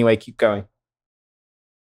 Deathloop. Anyway, keep going.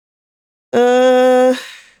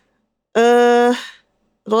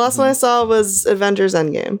 The last one I saw was Avengers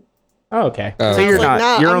Endgame. Oh, okay. Oh. So I you're was like,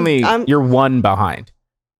 not. nah, You're one behind.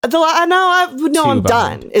 I'm Two done.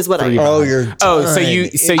 behind. Is what Three I. Oh, behind. you're. Oh, so done. you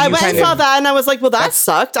I went and kind saw of- that, and I was like, "Well, that That's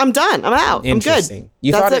sucked. I'm done. I'm out. I'm good." Interesting.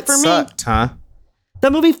 You That's thought it for me. sucked, huh?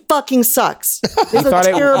 That movie fucking sucks. It's a thought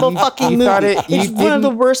it- terrible you- fucking you movie. thought it- you It's one of the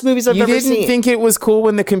didn't- worst movies I've You ever didn't seen. think it was cool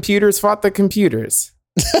when the computers fought the computers.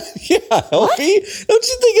 Yeah, Helpy. Don't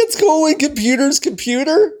you think it's cool when computers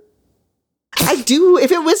computer? I do.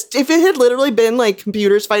 If it had literally been like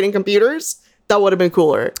computers fighting computers, that would have been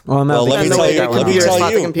cooler. Well, no. Well, let me the tell way you. that Let me computers tell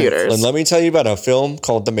fought the you. computers. And let me tell you about a film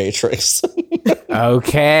called The Matrix.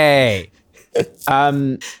 Okay.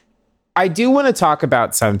 I do want to talk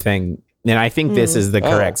about something, and I think this is the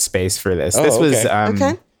correct space for this. Oh, This was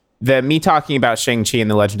Okay. me talking about Shang-Chi and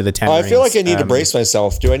the Legend of the Ten I Rings. feel like I need to brace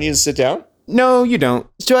myself. Do I need to sit down? No, you don't.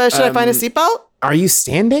 Should I find a seatbelt? Are you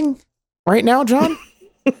standing right now, John?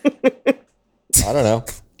 I don't know.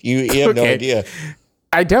 You have no Okay. idea.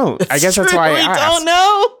 I don't. I guess that's why I Truly asked. don't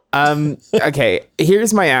know. Okay,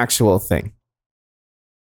 here's my actual thing.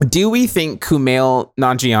 Do we think Kumail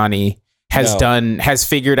Nanjiani has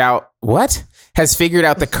figured out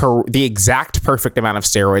the exact perfect amount of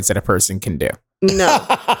steroids that a person can do? No.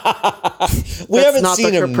 We That's haven't not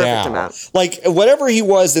seen the him perfect now. amount. Like whatever he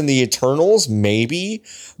was in the Eternals, maybe.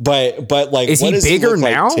 But like, Is what he does bigger look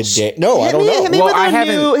like now? today? No, I Hit don't me, hit me know. with Well, I a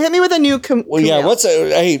haven't- new. Hit me with a new. Well, yeah. Kumail.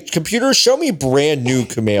 Hey, computer, show me brand new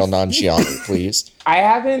Kumail Nanjiani, please. I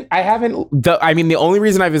haven't. The only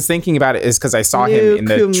reason I was thinking about it is because I saw him in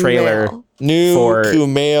the Kumail. trailer. New For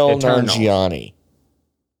Kumail Eternals. Nanjiani.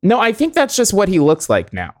 No, I think that's just what he looks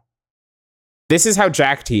like now. This is how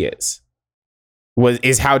jacked he is.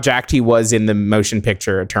 Is how jacked he was in the motion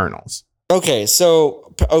picture Eternals. Okay,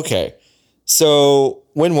 so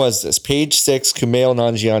when was this? Page 6, Kumail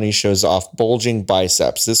Nanjiani shows off bulging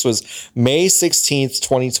biceps. This was May 16th,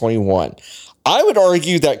 2021. I would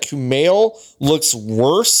argue that Kumail looks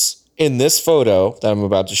worse in this photo that I'm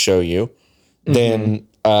about to show you than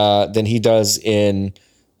he does in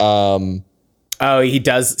Oh, he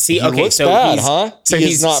does. See, he okay, looks so bad, he's huh? so He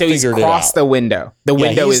has he's not so he's figured it crossed out. the window. The Yeah,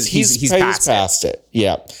 window is he's past it. it.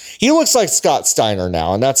 Yeah. He looks like Scott Steiner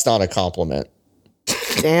now, and that's not a compliment.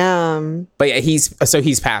 Damn. But yeah, he's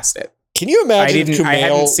past it. Can you imagine if I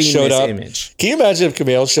haven't Kumail seen showed this up? image. Can you imagine if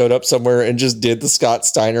Kumail showed up somewhere and just did the Scott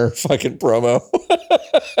Steiner fucking promo?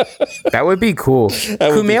 That would be cool. would be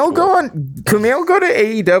Kumail cool. Kumail go to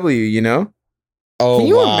AEW, you know? Oh, Can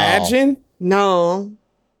you wow. imagine? No.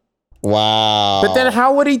 Wow. But then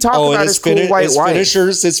how would he talk about his cool white wife?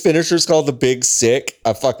 His finisher's called the Big Sick.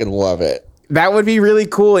 I fucking love it. That would be really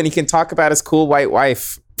cool, and he can talk about his cool white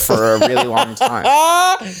wife for a really long time.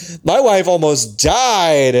 My wife almost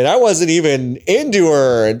died, and I wasn't even into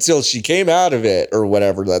her until she came out of it, or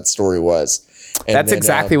whatever that story was. And That's then,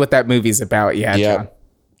 exactly what that movie's about. Yeah, Yeah. John.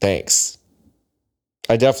 Thanks.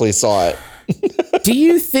 I definitely saw it. Do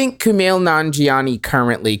you think Kumail Nanjiani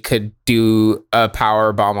currently could do a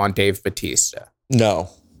power bomb on Dave Bautista? No.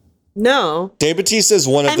 No. Dave Bautista is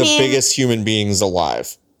one of I the mean- biggest human beings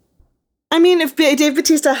alive. I mean, if Dave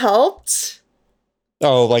Bautista helped,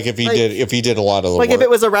 Oh, like if he did a lot of the like work. if it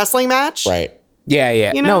was a wrestling match, right. Yeah.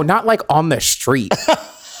 You No, know? not like on the street.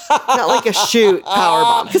 not like a shoot power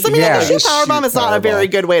bomb. Because I mean, Yeah. like a shoot Like a power bomb shoot is not power a very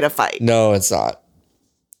bomb. good way to fight. No, it's not.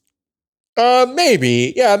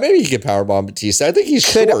 Maybe. Yeah, maybe he could powerbomb Batista. I think he's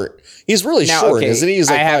short. He's really Now, short, okay, isn't he? He's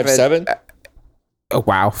like I have 5'7". Oh,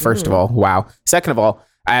 wow. First of all, wow. Second of all,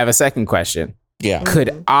 I have a second question. Yeah.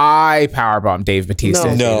 Could I powerbomb Dave Bautista?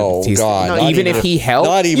 No. if Dave No, Bautista- God. No, not even if he helped?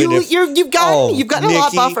 Not even if. You've gotten a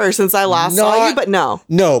lot Nikki, buffer since I last saw you, but no.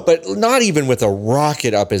 No, but not even with a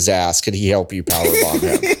rocket up his ass could he help you powerbomb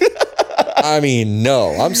him. I mean,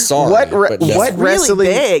 no. I'm sorry. What but no. what Really wrestling?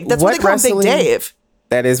 big. That's what they call Big wrestling- Dave.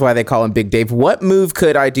 That is why they call him Big Dave. What move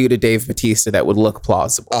could I do to Dave Bautista that would look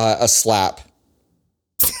plausible? A slap.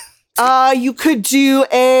 You could do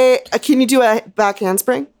can you do a back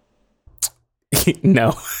handspring?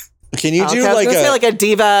 No. Can you do Okay, I was like gonna a say like a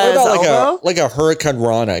diva's what about elbow? like a Hurricane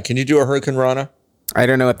Rana? Can you do a Hurricane Rana? I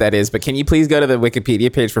don't know what that is, but can you please go to the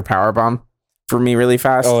Wikipedia page for Powerbomb for me really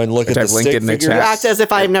fast? Oh, and look which at I've the linked stick in the figure? You chat. act as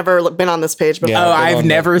if I've never been on this page before. Yeah. Oh, I've been I've on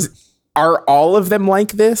never. Are all of them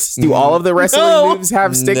like this? Do all of the wrestling No. moves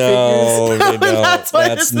have stick figures? No, they don't. That's why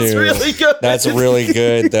That's this is new. really good. That's really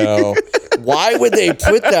good, though. Why would they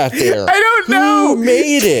put that there? I don't know. Who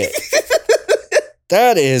made it?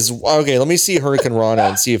 That is okay. Let me see Hurricane Rana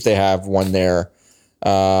and see if they have one there.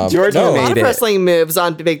 George A lot made of it. wrestling moves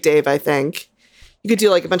on Big Dave, I think. You could do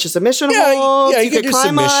like a bunch of submission Yeah, holds. yeah, you could do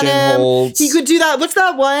climb on submission him. holds. He could do that. What's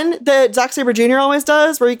that one that Zack Sabre Jr. always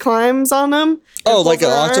does where he climbs on them? Oh, and like pulls an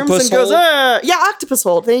their arms octopus and goes, hold? Yeah, octopus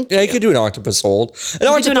hold. Thank you. Yeah, you could do an octopus hold. An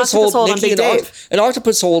could do an octopus octopus hold on Nikki, Big Dave. An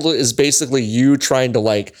octopus hold is basically you trying to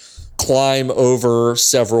like climb over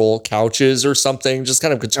several couches or something, just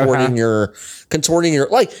kind of contorting your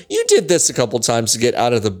like you did this a couple times to get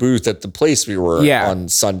out of the booth at the place we were on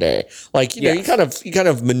Sunday. Like you know, you kind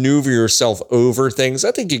of maneuver yourself over things.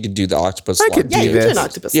 I think you could do the octopus. I could Yeah, do you could do this. an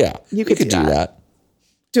octopus. Yeah, you could do that.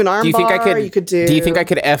 Do an arm Do you think I bar. could? You could do. Do you think I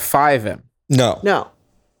could F5 him? No.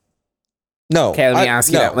 Okay, let me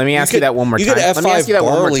ask you that. Let me ask you that one more You time. could Let me ask F5 you that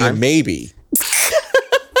one more Barley time. maybe.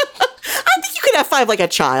 I think you could F5 like a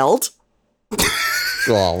child.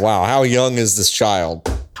 Oh wow, how young is this child?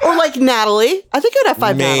 Or like Natalie. I think you could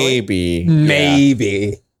F5 Natalie. Maybe. Yeah.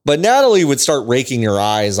 Maybe. But Natalie would start raking your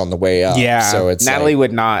eyes on the way up. Yeah. So it's Natalie like,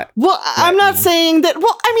 would not. Well, I'm not saying that.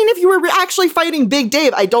 Well, I mean, if you were actually fighting Big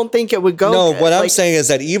Dave, I don't think it would go. No, good. what I'm Like, saying is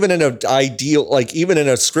that even in a ideal, like even in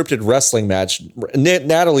a scripted wrestling match,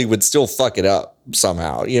 Natalie would still fuck it up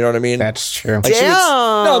somehow. You know what I mean? That's true. Like she would,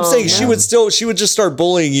 no, I'm saying Damn. she would just start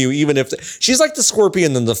bullying you, even if she's like the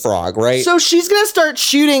scorpion and the frog, right? So she's gonna start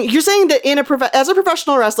shooting. You're saying that as a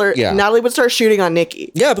professional wrestler, Yeah. Natalie would start shooting on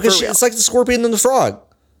Nikki. Yeah, because For real. it's like the scorpion and the frog.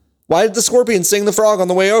 Why did the scorpion sing the frog on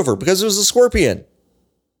the way over? Because it was a scorpion.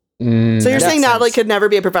 So you're saying sense. Natalie could never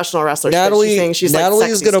be a professional wrestler. Natalie, she's saying she's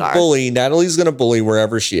Natalie's like gonna bully. Natalie's gonna bully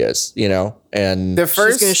wherever she is, you know, and The She's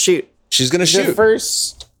first, gonna shoot. she's gonna shoot.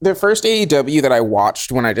 the first AEW that I watched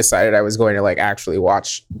when I decided I was going to like actually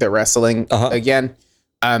watch the wrestling again,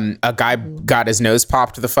 a guy got his nose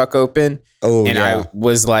popped the fuck open. Oh, and yeah. I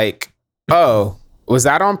was like, oh, was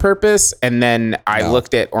that on purpose? And then I No.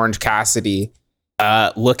 looked at Orange Cassidy,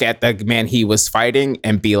 look at the man he was fighting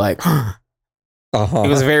and be like, Uh-huh. it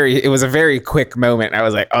was a very quick moment. I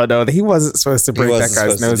was like, oh no, he wasn't supposed to break that wasn't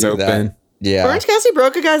guy's supposed to nose do that. open. Yeah. Orange Cassidy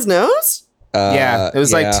broke a guy's nose. Yeah, it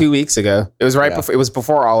was like 2 weeks ago. It was right Yeah. before. It was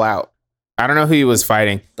before All Out. I don't know who he was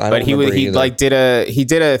fighting, I but don't he remember either. like did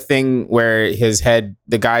a thing where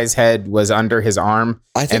the guy's head was under his arm.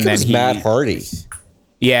 I think and it was then Matt Hardy.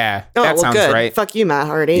 Yeah, Oh, that well, sounds good. right. Fuck you, Matt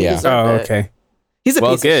Hardy. Yeah. You deserve Oh, it. okay. He's a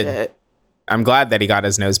Well, piece good. of shit. I'm glad that he got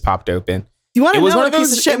his nose popped open. You want It to was know one what of a piece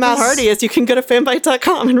those- of shit it Matt was- Hardy is? You can go to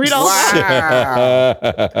fanbite.com and read all about it.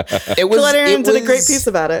 Wow. It was. Glenn Aaron It did a great was- piece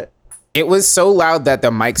about it. It was so loud that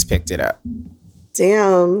the mics picked it up.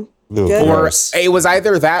 Damn. Good. Or it was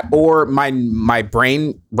either that or my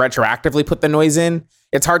brain retroactively put the noise in.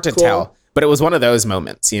 It's hard to Cool. tell, but it was one of those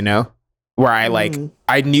moments, you know, where I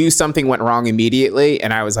I knew something went wrong immediately,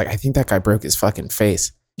 and I was like, I think that guy broke his fucking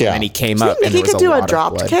face. Yeah. And he came Do you up, think and he there was could do lot a of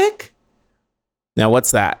drop blood. kick? Now,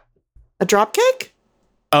 what's that? A drop kick?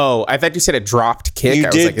 Oh, I thought you said a dropped kick. You I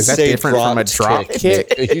was did like, is that say different from a drop dropped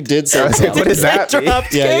kick? You did say I was like, what is that? Drop mean?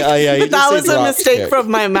 kick? Yeah, you did that say was a drop mistake kick. from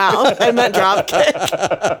my mouth. I meant drop kick.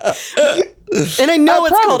 And I know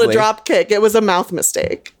it's called a Probably. drop kick. It was a mouth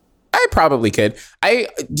mistake. I probably could. I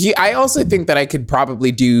also think that I could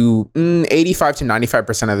probably do 85 to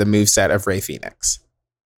 95% of the moveset of Rey Fenix.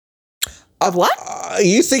 Of what?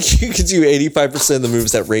 You think you could do 85% of the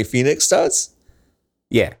moves that Rey Fenix does?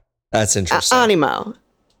 Yeah. That's interesting. Animo.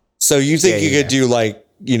 So you think Yeah, you yeah. could do like,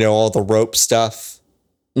 you know, all the rope stuff?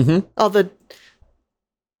 All the.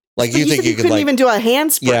 Like But you think said you you could couldn't like even do a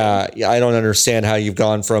handspring. yeah, I don't understand how you've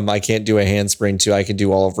gone from I can't do a handspring to I can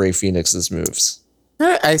do all of Rey Fenix's moves.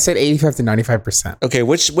 I said 85 to 95%. Okay,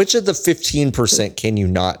 which of the 15% can you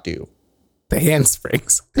not do? The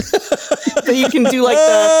handsprings. So you can do like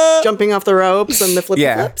the jumping off the ropes and the flippy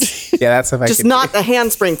Yeah. flips. Yeah, that's if I Just could not the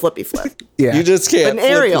handspring flippy flip. Yeah. You just can't An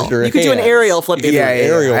flip aerial. with your You could do an hands. aerial flippy You can do yeah, an yeah, yeah.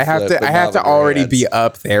 aerial I have flip, to but I have not to with your already hands. be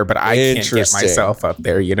up there, but I can't get Interesting. myself up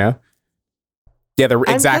there, you know? Yeah,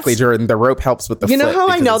 exactly, that's- Jordan. The rope helps with the You know flip how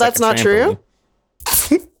I because know it's like that's a not true?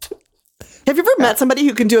 trampoline. Have you ever met somebody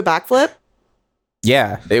who can do a backflip?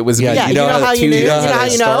 Yeah, it was. Yeah, Yeah, you know how you knew? you know You know how how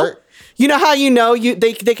they you know? start? You know how you know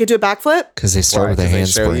they could do a backflip? Because they start with a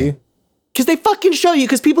handspring. Because they fucking show you.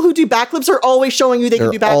 Because people who do backflips are always showing you they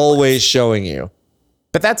can do They're backflips. always showing you.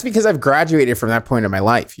 But that's because I've graduated from that point in my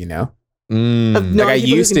life, you know? Mm. Of knowing I people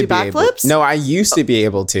who used can to do be able. backflips? No, I used to be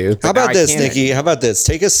able to. but How now about I this, can't Nikki? How about this?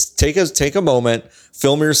 Take a moment,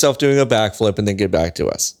 film yourself doing a backflip, and then get back to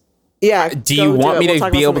us. Yeah. Do you want me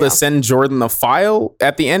to be able to send Jordan the file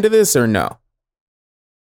at the end of this or no?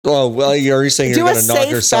 Oh, well, are you saying Do you're a going to knock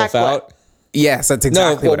safe yourself backflip. out? Yes, that's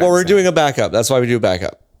exactly no, what well, I'm we're saying. doing a backup. That's why we do a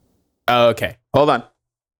backup. Oh, okay. Hold on.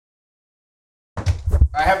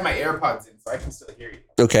 I have my AirPods in, so I can still hear you.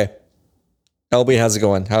 Okay. LB, how's it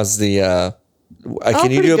going? How's the can you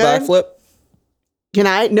pretty do a good. backflip? Can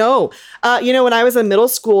I? No. When I was in middle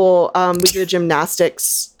school, we did a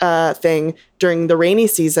gymnastics thing during the rainy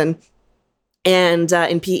season and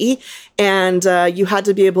in PE. And you had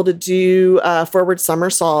to be able to do a forward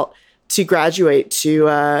somersault to graduate to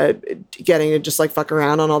getting to just like fuck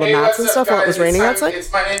around on all the mats and stuff while it was raining outside.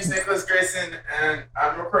 My name's Nicholas Grayson, and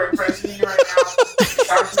I'm recording for TV right now.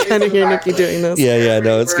 Kind of hear Nikki doing this. Yeah,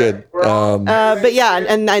 no, it's good. But yeah,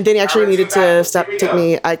 and they actually needed to take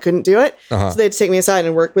me. I couldn't do it, Uh-huh. so they had to take me aside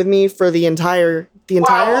and work with me for the entire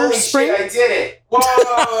spring. I did it! Whoa,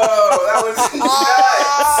 that was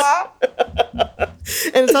nuts!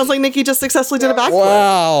 And it sounds like Nikki just successfully did a backflip.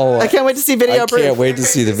 Wow. I can't wait to see video I proof. can't wait to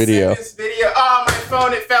see the video. This video. Oh, my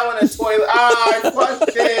phone! It fell in a toilet. Oh, I flushed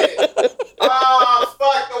it. Oh,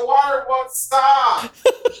 fuck! The water won't stop.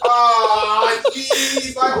 Oh,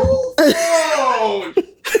 jeez! My whole phone.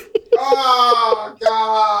 Oh,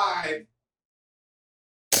 God.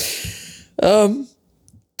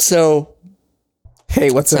 So Hey,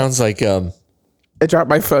 what's up? sounds like I dropped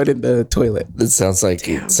my phone in the toilet. it sounds like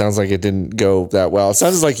it didn't go that well. It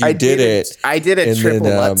sounds like you did it. I did it and triple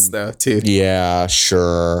then, nuts though too. Yeah,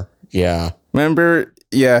 sure. Yeah. Remember?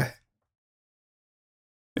 Yeah.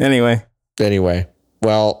 Anyway,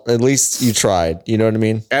 Well, at least you tried. You know what I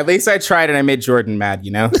mean? at least I tried and I made Jordan mad.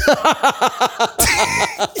 You know.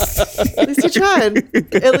 At least you tried.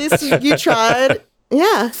 At least you tried.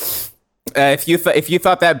 Yeah. If you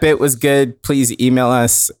thought that bit was good, please email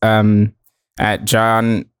us at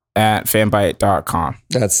john@fanbite.com.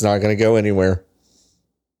 That's not going to go anywhere.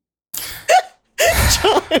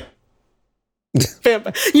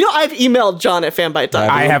 I've emailed John at fanbite.com.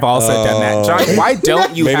 I have also done that. John, why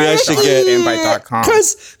don't you Maybe I have should John get- at fanbite.com?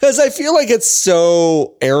 Because I feel like it's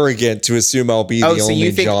so arrogant to assume I'll be the Oh, only so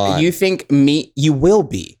you think John. you think me? You will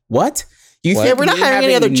be what? You What? think Yeah, we're not me hiring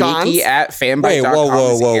any having other Johns. Nikki at fanbite.com Wait,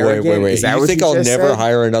 whoa, is arrogant? Is that You what think I'll just never said?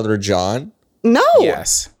 hire another John? No.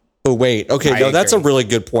 Yes, Oh, wait. Okay, I no, that's a agree. really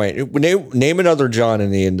good point. Name another John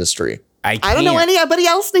in the industry. I don't know anybody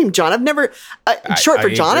else named John. I've never short I for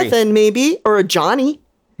agree. Jonathan, maybe, or a Johnny.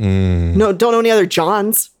 No, don't know any other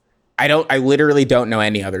Johns. I literally don't know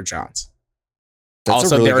any other Johns. That's a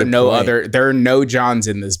Also, really there are good no point. there are no Johns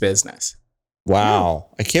in this business. Wow.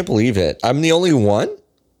 I can't believe it. I'm the only one?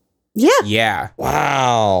 Yeah. Yeah.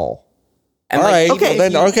 Wow. And All like, right. okay, Well,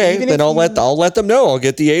 then, even then if I'll you- let them know. I'll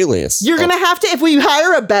get the alias. You're gonna have to if we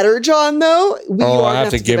hire a better John though. I have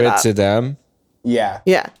to give it up. to them. Yeah.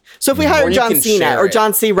 Yeah. So if we Or hire you John can Cena share or it.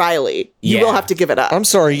 John C. Riley, you will Yeah. have to give it up. I'm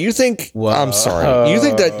sorry. You think? Whoa. I'm sorry. You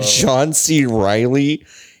think that John C. Riley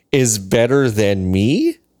is better than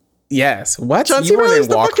me? Yes. What? John C. You weren't Riley's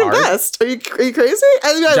in the Walk fucking Hard? best. Are you crazy?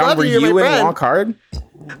 I John, love were you. You're you my in friend. Walk Hard?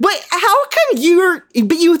 Wait, how come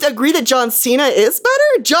but you agree that John Cena is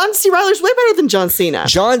better? John C. Riley's way better than John Cena.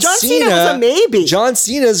 John Cena was a maybe. John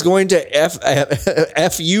Cena is going to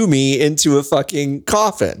F you me into a fucking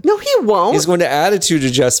coffin. No, he won't. He's going to attitude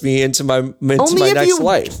adjust me into my next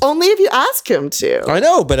life. Only if you ask him to. I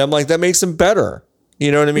know, but I'm like, that makes him better.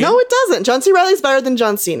 You know what I mean? No, it doesn't. John C. Riley's better than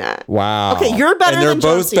John Cena. Wow. Okay, you're better and they're than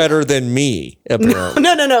John both Cena. better than me, apparently.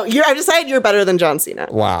 No. I've decided you're better than John Cena.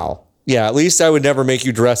 Wow. Yeah, at least I would never make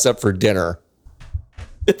you dress up for dinner.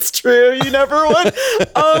 It's true. You never would.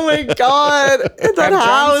 Oh my God. In that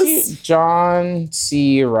house. John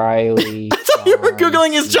C. Riley. You were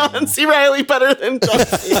Googling is John C. Riley better than John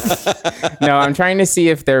Cena? No, I'm trying to see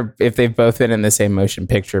if they've both been in the same motion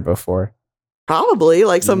picture before. Probably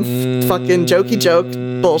like some fucking jokey joke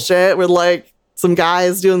bullshit with like some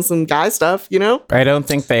guys doing some guy stuff, you know? I don't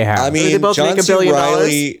think they have. I they mean, both John make $1 C.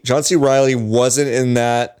 billion? John C. Riley wasn't in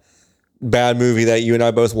that bad movie that you and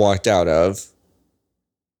I both walked out of.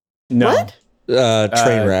 no. What?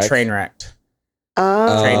 Trainwreck. Trainwreck.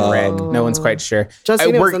 Oh. Trainwreck. No one's quite sure. John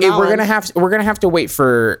Cena was we're in that one. gonna have to wait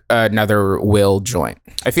for another Will joint.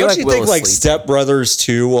 I feel Don't like you Will think is like sleeping. Step Brothers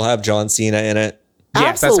 2 will have John Cena in it?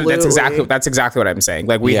 Yes, that's exactly what I'm saying.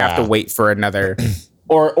 Like we have to Yeah. wait for another,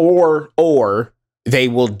 or they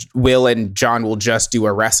will and John will just do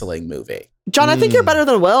a wrestling movie. John, I think you're better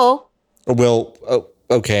than Will. Well,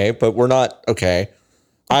 okay, but we're not okay.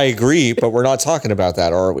 I agree, but we're not talking about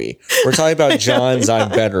that, are we? We're talking about John's I'm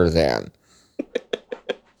better than.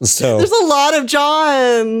 So There's a lot of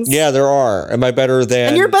Johns. yeah, there are. Am I better than?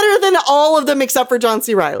 And you're better than all of them except for John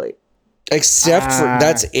C. Reilly. Except for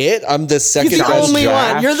that's it. I'm the second He's the best only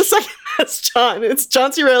John. one. You're the second best John. It's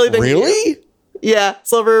John C. Reilly. Then you. Really? Yeah,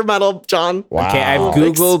 silver medal John. Wow. Okay, I've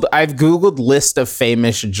googled list of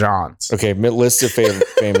famous Johns. Okay, list of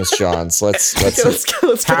famous Johns. Let's Let's go.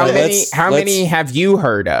 Let's How go. many? let's- How many have you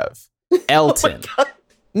heard of? Elton.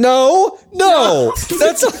 No, that's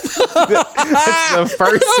That's the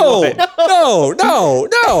first no, one.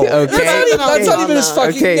 no. Okay. That's not even his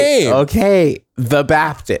fucking Okay. name. Okay. The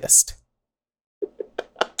Baptist.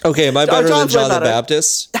 Okay, am I better than John's way John the better.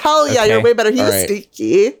 Baptist? Hell yeah, Okay. you're way better. He's All right.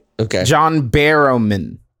 sneaky. Okay. John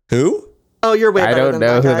Barrowman. Who? Oh, you're way I better don't than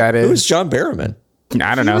know who guy. that is. Who's John Barrowman?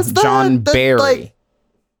 I don't He know. was the- John the, Barry. like-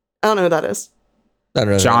 I don't know who that is. I don't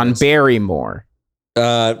know. who John that is. Barrymore.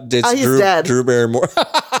 It's he's Drew, dead. Drew Barrymore.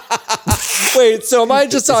 Wait, so am I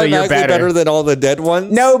just So you're automatically better. better than all the dead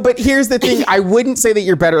ones? No, but here's the thing. I wouldn't say that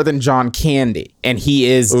you're better than John Candy, and he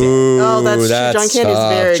is. Dead. Ooh, Oh, that's true. John Candy's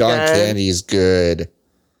tough. very John good. Candy's good. Okay,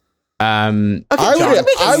 I John, would-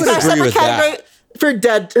 I would separate agree with category for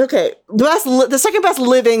dead. Okay, the second best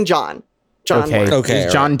living John. John. Okay. Moore. Okay,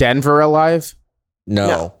 Is John Denver alive? No.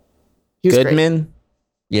 No. He was great. Goodman.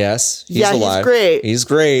 Yes, he's Yeah, he's alive. great. He's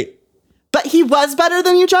great. But he was better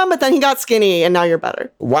than you, John. But then he got skinny, and now you're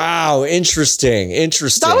better. Wow, interesting.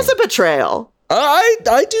 That was a betrayal.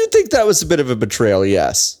 I do think that was a bit of a betrayal.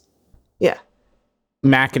 Yes, Yeah.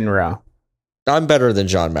 McEnroe. I'm better than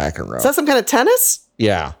John McEnroe. Is that some kind of tennis?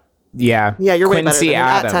 Yeah, Yeah. Yeah, you're way better Quincy than him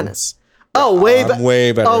at Adams. tennis. Oh, way I'm better.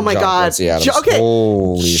 way better. Oh than my John God. Quincy Adams. Okay.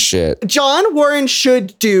 Holy shit. John Warren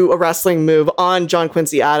should do a wrestling move on John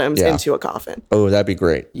Quincy Adams Yeah. into a coffin. Oh, that'd be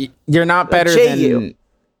great. You're not better JU. than.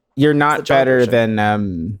 You're the not John better version.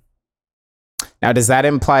 than. Now, does that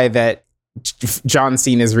imply that John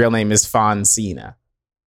Cena's real name is Fon Cena?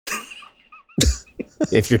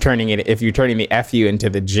 if you're turning the FU into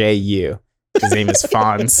the JU, his name is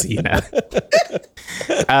Fon Cena.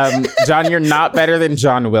 John, you're not better than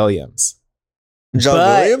John Williams. John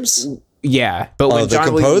But- Williams? Yeah, but Oh, when the John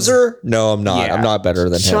composer? No, I'm not. Yeah. I'm not better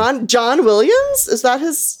than him. John Williams? Is that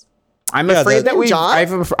his? I'm Yeah, afraid that we've.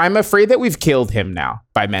 John? I'm afraid that we've killed him now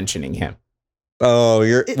by mentioning him. Oh,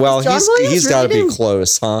 Is well. John Williams He's got to really be named-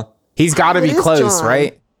 close, huh? He's got to Oh, be it is close, John.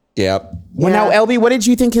 right? Yep. Well, now, Yeah. LB, what did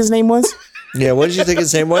you think his name was? Yeah. What did you think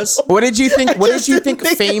his name was? What did you think? What just did you didn't think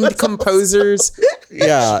think it famed was- composers?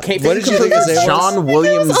 Yeah. famed What did you think his name composer was? John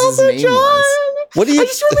Williams' Also name John. was. What do you? I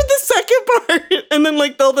just remembered the second part, and then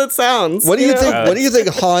like all that sounds. What do you know? think? What do you think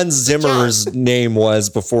Hans Zimmer's name was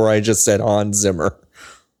before I just said Hans Zimmer?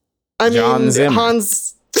 I mean, John Zimmer.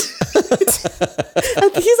 Hans. He's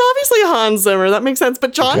obviously Hans Zimmer. That makes sense.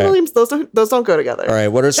 But John Okay. Williams, those don't go together. All right.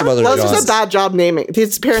 What are some other That was just Johns? a bad job naming.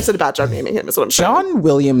 His parents did a bad job naming him. Is what I'm saying. John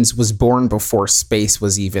Williams was born before space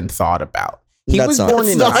was even thought about. He That's was not, born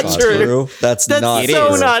in That's that's not not true. That's That's not so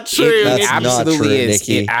true. not true. It That's not absolutely true, is.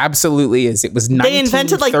 Nikki. It absolutely is. It was They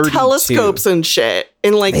invented like 1932. telescopes and shit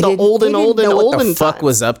in like They the didn't- olden they didn't know what the fuck times.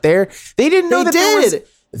 was up there. They didn't know They that there was. did.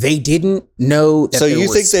 They didn't know that So there you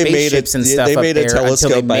was think they made spaceships a- and they stuff made a up there until they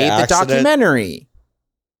telescope by made the accident? documentary.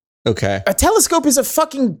 Okay. A telescope is a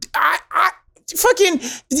fucking fucking.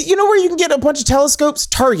 You know where you can get a bunch of telescopes?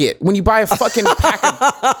 Target. When you buy a fucking pack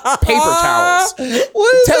of paper towels.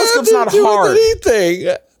 What is Telescope's that not to do with hard.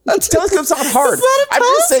 anything? That's Telescope's not hard. It's not a I'm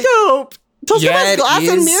just saying- telescope. Telescope Yeah, has it glass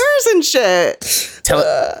and is. mirrors and shit.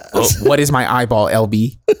 Oh, what is my eyeball,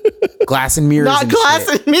 LB? Glass and mirrors. Not and glass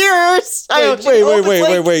shit. and mirrors. I don't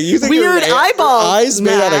know. Wait. You think weird your eyeball eyes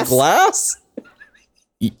made out of mask. glass?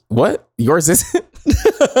 What? Yours isn't?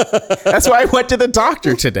 That's why I went to the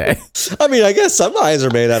doctor today. I mean, I guess some eyes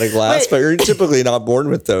are made out of glass, Wait. but you're typically not born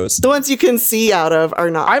with those. The ones you can see out of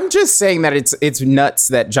are not. I'm just saying that it's nuts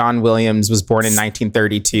that John Williams was born in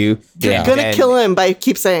 1932. Yeah. I'm gonna And kill him by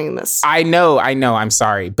keep saying this. I know, I'm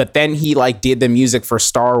sorry. But then he like did the music for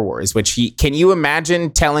Star Wars, which can you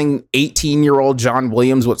imagine telling 18-year-old John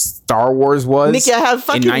Williams what Star Wars was? Nikki, I have in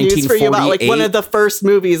fucking news for you about like one 1948? of the first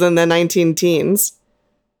movies in the 19 teens.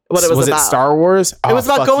 what it was about. it Star Wars? It was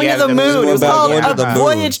about going to the moon. It was about called going to A the moon.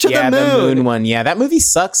 Voyage to yeah, the Moon. one. Yeah, that movie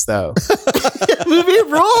sucks though. Movie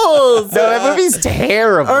rules. No, that movie's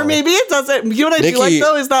terrible. Or maybe it doesn't. You know what I do like Nikki-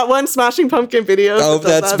 though is that one Smashing Pumpkin video. Oh, that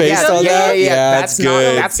does that's that based video. on that? Yeah, it's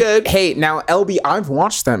good. That's good. Hey, now LB, I've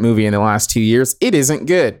watched that movie in the last 2 years. It isn't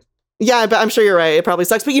good. Yeah, but I'm sure you're right. It probably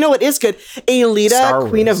sucks. But you know what is good? Star Alita, Wars.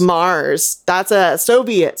 Queen of Mars. That's a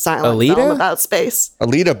Soviet silent Alita? film about space.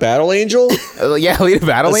 Alita Battle Angel? Yeah, Alita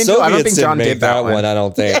Battle The Angel. I don't Soviets think John didn't make did that one. I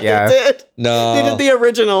don't think. Yeah. They did. No. They did the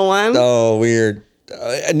original one. Oh, weird.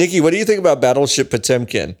 Nikki, what do you think about Battleship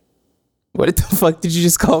Potemkin? What the fuck did you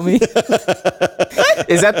just call me?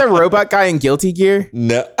 Is that the robot guy in Guilty Gear?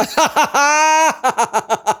 No.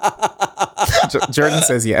 Jordan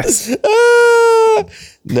says yes.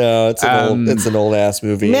 No, it's an old ass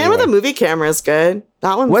movie. Man with a anyway. movie camera is good.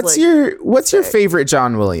 That one's What's your favorite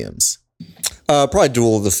John Williams? Probably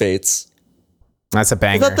Duel of the Fates. That's a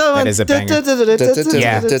banger. Is that the one? That is a banger.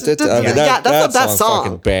 Yeah. I mean, Yeah, that's the best song.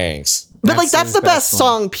 fucking bangs. But like that's his the best best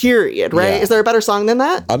song, period, right? Yeah. Is there a better song than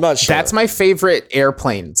that? I'm not sure. That's my favorite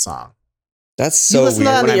airplane song. That's so listen to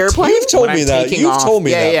weird. that on the When I'm airplane? You've told When me I'm that. taking You've off- told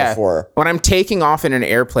me yeah, that yeah. before. When I'm taking off in an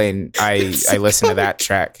airplane, I listen to that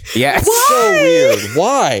track. Yeah. So weird.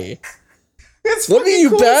 Why? What are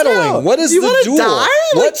you battling? What is You the wanna duel? die?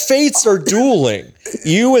 What fates are dueling?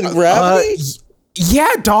 You and gravity?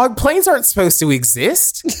 Yeah, dog, planes aren't supposed to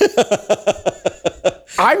exist.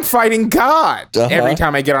 I'm fighting God every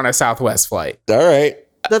time I get on a Southwest flight. All right.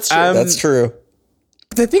 That's true. That's true.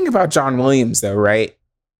 The thing about John Williams, though, right,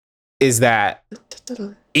 is that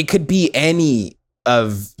it could be any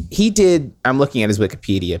of. I'm looking at his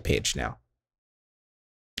Wikipedia page now.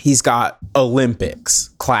 He's got Olympics,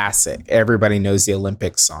 classic. Everybody knows the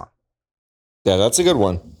Olympics song. Yeah, that's a good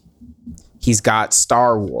one. He's got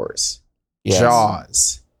Star Wars, Yes.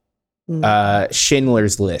 Jaws,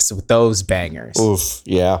 Schindler's List with those bangers. Oof.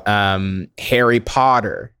 Yeah. Harry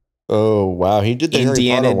Potter, Oh, wow. He did the Harry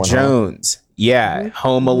Indiana Potter one, huh? Jones. Yeah,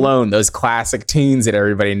 Home Alone, those classic tunes that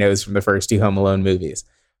everybody knows from the first two Home Alone movies.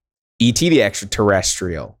 E.T. the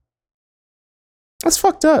Extraterrestrial. That's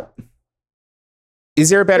fucked up. Is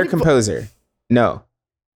there a better composer? No.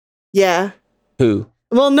 yeah. Who?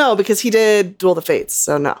 Well, no, because he did Duel of the Fates,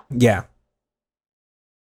 so no. Yeah.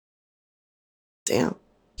 Damn.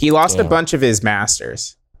 He lost a Damn. bunch of his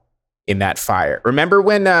masters in that fire. Remember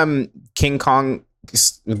when King Kong,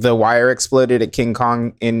 the wire exploded at King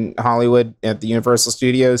Kong in Hollywood at the Universal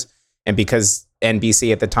Studios? And because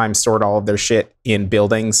NBC at the time stored all of their shit in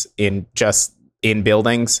buildings, in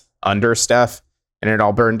buildings under stuff, and it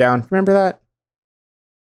all burned down. Remember that?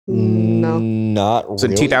 No. Not It was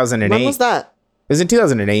in really. 2008. When was that? It was in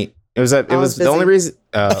 2008. It was I was the only busy.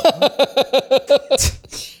 reason.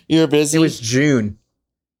 You're busy. It was June.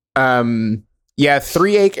 Yeah,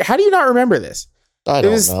 3 acre. How do you not remember this? I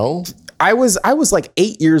don't was- know. I was like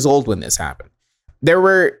 8 years old when this happened.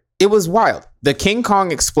 It was wild. The King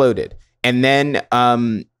Kong exploded, and then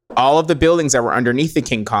all of the buildings that were underneath the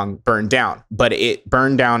King Kong burned down, but it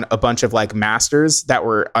burned down a bunch of like masters that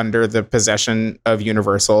were under the possession of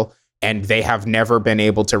Universal, and they have never been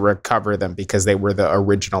able to recover them because they were the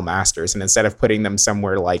original masters. And instead of putting them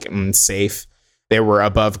somewhere like safe, they were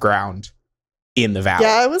above ground in the valley.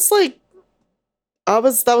 Yeah, I was like, that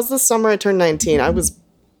was the summer I turned 19. I was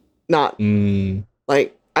not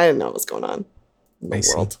like, I didn't know what was going on in I the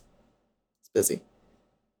see. world. It's busy.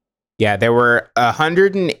 Yeah, there were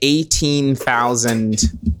 118,000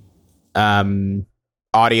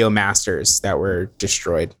 audio masters that were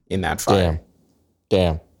destroyed in that fire.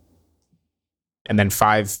 Damn. And then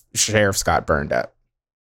 5 sheriffs got burned up.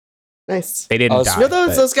 Nice. They didn't Oh, die. so You know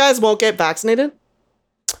but those guys won't get vaccinated?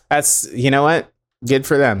 that's, you know what? Good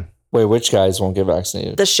for them. Wait, which guys won't get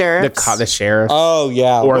vaccinated? The sheriffs. The sheriffs Oh,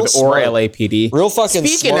 yeah. or real smart. LAPD. Real fucking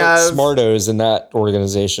Speaking smartos in that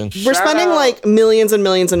organization. We're spending like millions and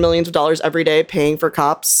millions and millions of dollars every day paying for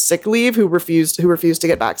cops sick leave who refuse to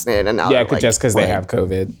get vaccinated, and now Yeah, they're, like, just because they have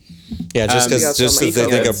COVID. Yeah, just Yeah, because so many they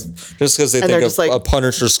think COVIDs. of they're just like- a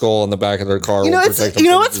Punisher skull on the back of their car. You know, will it's protect them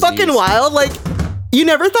you know from what's disease. fucking wild? Like, you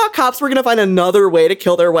never thought cops were gonna find another way to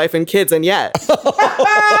kill their wife and kids, and yet look at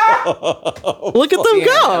them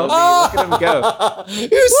go. Look at them go.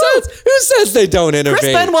 Who says they don't innovate?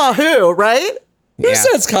 Chris Benoit, who right? Who Yeah.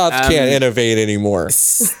 says cops can't innovate anymore?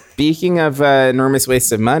 Speaking of enormous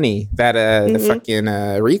waste of money, that the fucking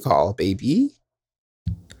recall, baby.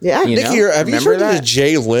 Yeah, You Nikki, know, have you remember heard of that?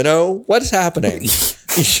 Jay Leno? What's happening?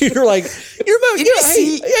 You're like,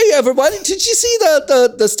 hey, everybody, did you see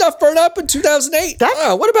the stuff burn up in 2008?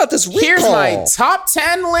 What about this recall? Here's my top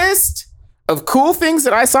 10 list of cool things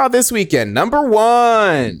that I saw this weekend. Number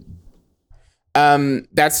 1,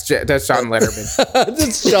 That's John Letterman.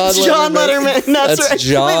 That's John John Letterman. That's right.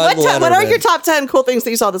 John what are your Letterman. top 10 cool things that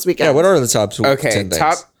you saw this weekend? Yeah, what are the top 10 Okay,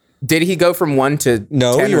 things? Did he go from 1 to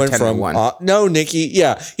No, 10 he or went 10 to from 1? no, Nikki.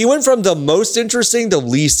 Yeah, he went from the most interesting to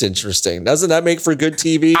least interesting. Doesn't that make for good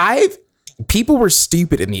TV? People were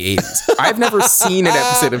stupid in the 80s. I've never seen an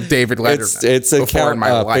episode of David Letterman. It's a before count in my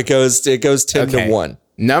up. life. It goes 10 to 1.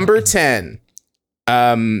 Number 10.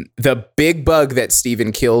 The big bug that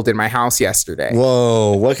Steven killed in my house yesterday.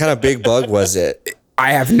 Whoa, what kind of big bug was it?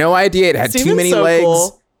 I have no idea. It had too Steven's many so legs.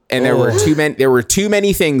 cool. And there were too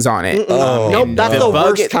many things on it. Nope, that's the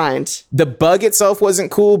bug worst kind. The bug itself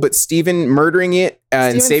wasn't cool, but Steven murdering it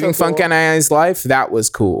and Steven's saving so cool. Funk and I's life, that was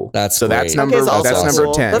cool. That's so that's great. number Okay, so that's also number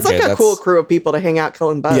cool. 10. That's like Okay, a cool crew of people to hang out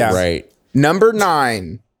killing bugs. Yeah. Right. Number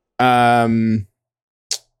 9.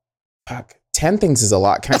 Fuck. 10 things is a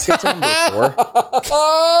lot. Can I skip to number 4?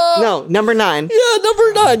 No, number 9. Yeah,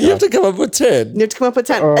 number 9. You have to come up with 10. You have to come up with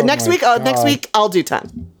 10. Oh Next my week, next week I'll do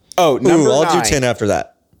 10. Oh, number Ooh, 9. I'll do 10 after that.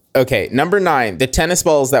 Okay, number 9. The tennis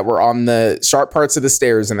balls that were on the sharp parts of the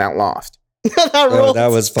stairs in that loft. That Oh, rules. that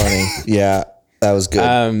was funny. Yeah, that was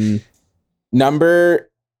good. Number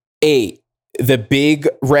 8. The big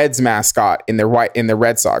Reds mascot in the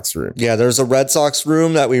Red Sox room. Yeah, there's a Red Sox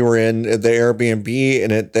room that we were in at the Airbnb,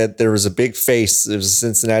 and there was a big face. It was a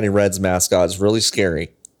Cincinnati Reds mascot. It's really scary.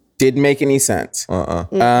 Didn't make any sense.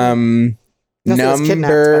 Nothing was kidnapped by the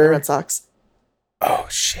Number. Red Sox. Oh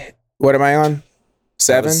shit! What am I on?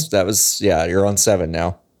 7. That was yeah. You're on 7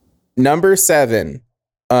 now. Number 7.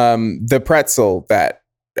 The pretzel that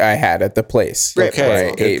I had at the place. Great Okay,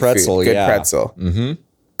 pretzel. good pretzel. Good yeah. pretzel.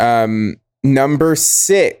 Mm-hmm. Number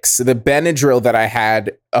 6, the Benadryl that I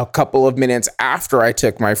had a couple of minutes after I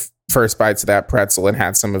took my first bites of that pretzel and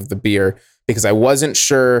had some of the beer because I wasn't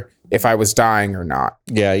sure if I was dying or not.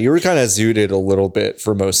 Yeah, you were kind of zooted a little bit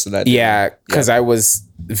for most of that. day. Yeah, because I was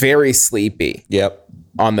very sleepy Yep.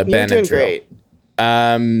 on the You're doing Benadryl.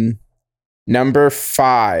 great. Number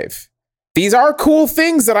 5. These are cool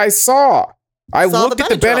things that I saw. I Saw looked the at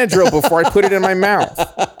the Benadryl before I put it in my mouth.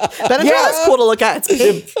 Benadryl Yeah. is cool to look at.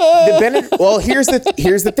 It's pink. Well, here's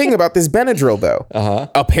the thing about this Benadryl though. Uh-huh.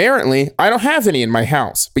 Apparently, I don't have any in my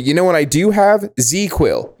house, but you know what I do have?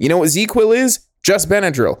 Z-Quil. You know what Z-Quil is? Just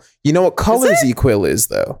Benadryl. You know what color Z-Quil is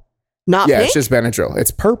though? Not Yeah, pink. it's just Benadryl.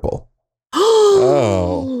 It's purple.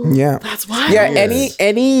 Oh. Yeah. That's why. Yeah, Weird.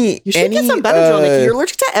 any You should get some Benadryl, Nikki. You're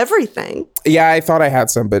allergic to everything. Yeah, I thought I had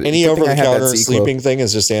some, but Any good thing I had that over-the-counter Z-Quil. sleeping thing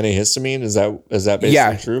is just antihistamine. Is that basically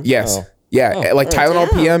Yeah. true? Yes. Oh. Yeah. Oh, Like Tylenol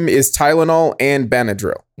damn. PM is Tylenol and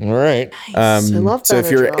Benadryl. All right. I love So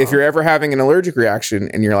Benadryl. if you're ever having an allergic reaction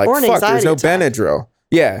and you're like, Or an fuck, there's no anxiety attack. Benadryl.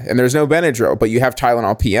 Yeah, and there's no Benadryl, but you have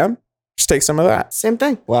Tylenol PM, just take some of that. Same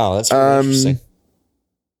thing. Wow, that's really interesting.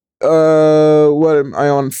 What am I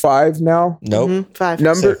on 5 now? Nope. Mhm. 5.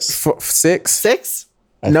 Number 6. 6. 6.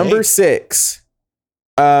 I Number think. 6.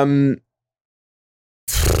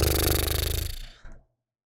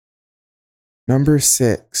 Number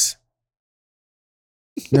 6.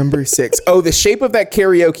 Number 6. Oh, the shape of that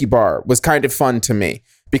karaoke bar was kind of fun to me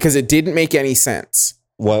because it didn't make any sense.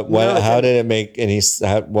 What? No, it How did it make any?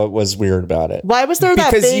 What was weird about it? Why was there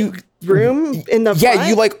that Because big room in the Yeah, front?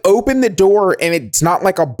 you like open the door and it's not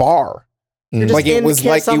like a bar. You're just Like it in was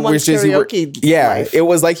like it someone's was just you were, karaoke yeah, life. it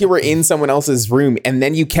was like you were in someone else's room and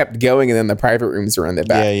then you kept going and then the private rooms were in the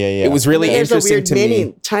back. Yeah. It was really There's interesting a weird to mini,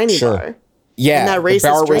 me. tiny Sure. bar. Yeah, and that the racist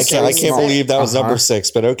bar drink was that I was can't sick. believe that was Uh-huh. number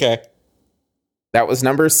 6, but okay. That was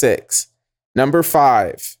number 6. Number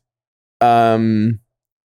 5.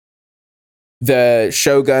 The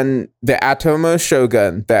Shogun, the Atomo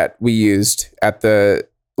Shogun that we used at the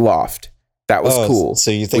loft. That was Oh, cool.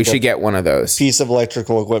 so you think we a should get one of those? Piece of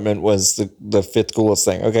electrical equipment was the 5th coolest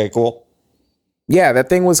thing. Okay, cool. Yeah, that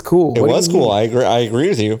thing was cool. It What do was you cool. mean? I agree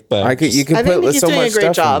with you. But You could I think put Nikki's so doing a much great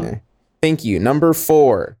stuff job. in there. Thank you. Number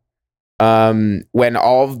 4. When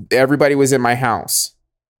everybody was in my house.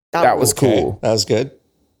 That was okay, cool. that was good.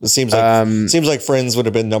 It seems like Friends would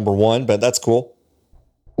have been number 1, but that's cool.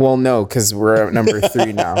 Well, no, because we're at number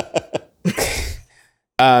 3 now.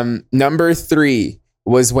 Number 3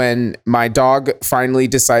 was when my dog finally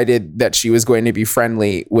decided that she was going to be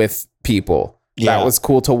friendly with people. Yeah. That was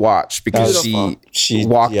cool to watch because Beautiful. she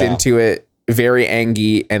walked yeah. into it very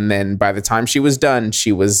angry, and then by the time she was done,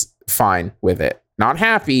 she was fine with it. Not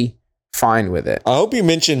happy, fine with it. I hope you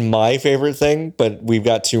mentioned my favorite thing, but we've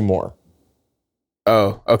got 2 more.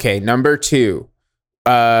 Oh, okay. Number 2.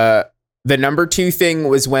 The number 2 thing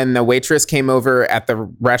was when the waitress came over at the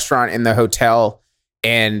restaurant in the hotel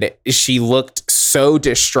And she looked so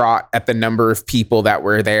distraught at the number of people that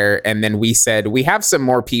were there. And then we said, we have some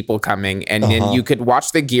more people coming. And then you could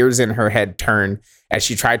watch the gears in her head turn as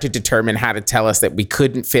she tried to determine how to tell us that we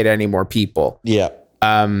couldn't fit any more people. Yeah.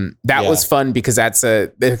 That was fun because that's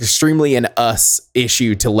a extremely an us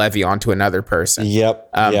issue to levy onto another person. Yep.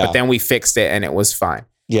 But then we fixed it and it was fine.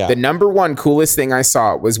 Yeah. The number one coolest thing I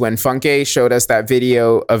saw was when Funke showed us that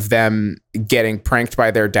video of them getting pranked by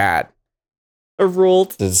their dad.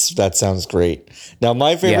 Ruled. That sounds great. Now,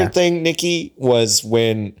 my favorite thing, Nikki, was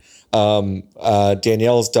when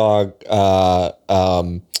Danielle's dog,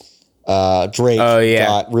 Drake,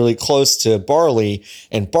 got really close to Barley,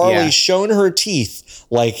 and Barley shown her teeth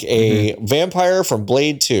like a vampire from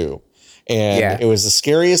Blade 2. And it was the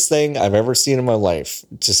scariest thing I've ever seen in my life.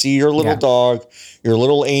 To see your little dog, your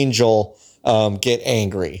little angel, get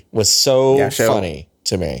angry was so funny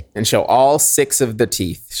to me. And show all 6 of the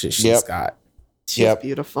teeth she's got. She's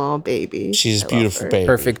beautiful, baby. She's beautiful, baby.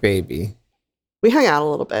 Perfect baby. We hung out a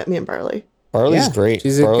little bit, me and Barley. Barley's great.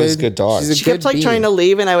 Barley's a good dog. She kept like trying to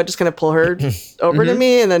leave, and I would just kind of pull her over to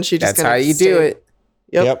me, and then she just That's how you do it.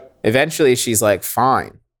 Yep. Eventually, she's like,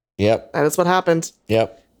 fine. Yep. That is what happened.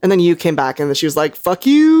 Yep. And then you came back, and then she was like, fuck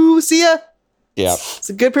you, see ya. Yep. It's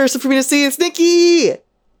a good person for me to see. It's Nikki.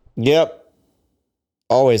 Yep.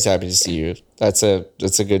 Always happy to see you. That's a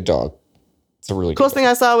good dog. It's a really coolest thing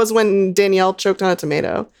I saw was when Danielle choked on a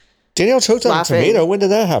tomato. Danielle choked on a tomato? When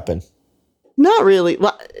did that happen? Not really.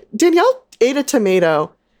 Danielle ate a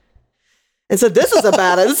tomato and said, this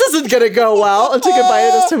isn't going to go well. And took a bite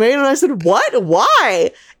of this tomato. And I said, what?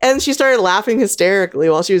 Why? And she started laughing hysterically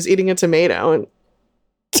while she was eating a tomato. And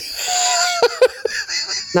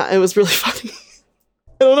it was really funny.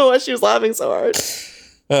 I don't know why she was laughing so hard.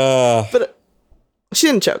 But she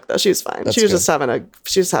didn't choke though. She was fine. She was just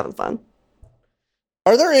having fun.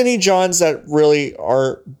 Are there any Johns that really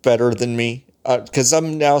are better than me? Because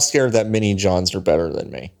I'm now scared that mini Johns are better than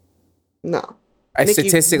me. No.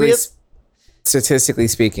 Statistically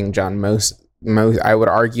speaking, John, most I would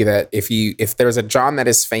argue that if there's a John that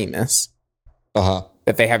is famous,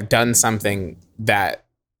 that they have done something that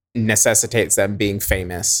necessitates them being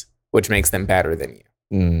famous, which makes them better than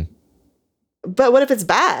you. But what if it's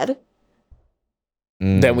bad?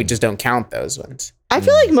 Then we just don't count those ones. I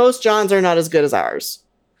feel like most Johns are not as good as ours.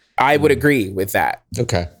 I would agree with that.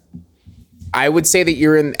 Okay. I would say that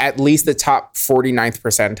you're in at least the top 49th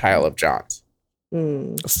percentile of Johns.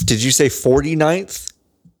 Did you say 49th?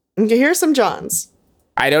 Okay, here's some Johns.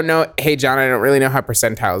 I don't know. Hey, John, I don't really know how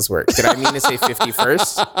percentiles work. Did I mean to say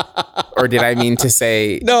 51st? Or did I mean to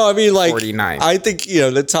say no, I mean like 49? I think,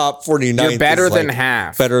 the top 49th You're better than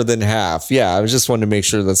half. Better than half. Yeah, I was just wanting to make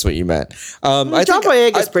sure that's what you meant. John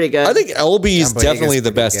Boyega is pretty good. I think LB is definitely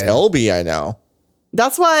the best LB I know.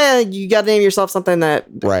 That's why you got to name yourself something that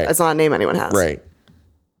it's not a name anyone has. Right.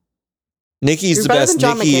 Nikki's You're the better best than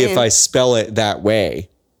John Nikki McCain. if I spell it that way.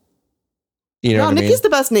 You know what I mean? Nikki's the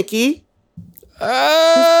best Nikki.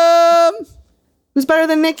 Who's better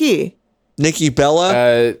than Nikki? Nikki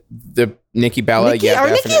Bella? The Nikki Bella, Nikki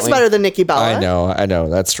is better than Nikki Bella. I know.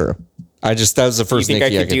 That's true. That was the first you think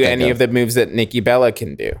Nikki I could do any of the moves that Nikki Bella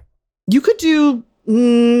can do? You could do...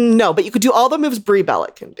 no, but you could do all the moves Brie Bella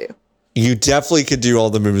can do. You definitely could do all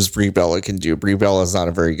the moves Brie Bella can do. Brie Bella is not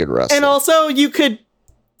a very good wrestler. And also, you could...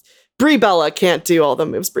 Brie Bella can't do all the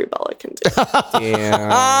moves Brie Bella can do.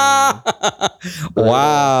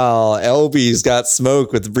 Wow. LB's got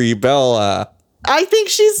smoke with Brie Bella. I think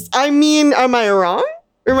am I wrong?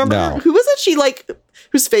 Remember, who was it?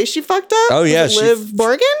 Whose face she fucked up? Oh, yeah. Liv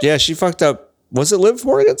Morgan? Yeah, she fucked up. Was it Liv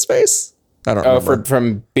Morgan's face? I don't remember.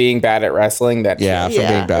 From being bad at wrestling? From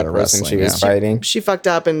being bad at wrestling. She was fighting. She fucked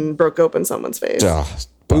up and broke open someone's face.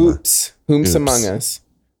 Oops. Whom's among us?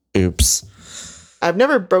 Oops. I've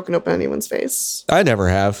never broken open anyone's face. I never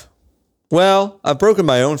have. Well, I've broken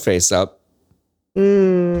my own face up. I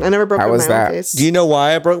never broke open my own face. Do you know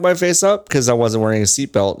why I broke my face up? Because I wasn't wearing a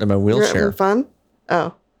seatbelt in my wheelchair. Fun?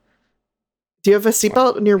 Oh. Do you have a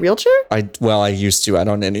seatbelt in your wheelchair? I used to. I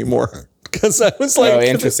don't anymore. Because I was like... Oh,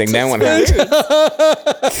 interesting. Then what happened?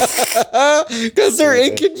 Because they're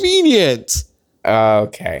inconvenient.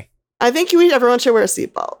 Okay. I think everyone should wear a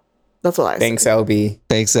seatbelt. That's what I Thanks, say. LB.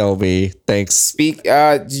 Thanks, LB. Thanks.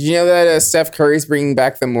 Did you know that Steph Curry's bringing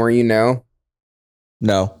back The More You Know?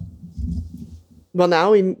 No. Well,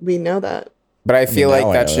 now we know that. But I feel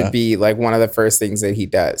like that should be like one of the first things that he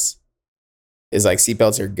does. Is like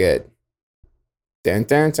seatbelts are good. Dun,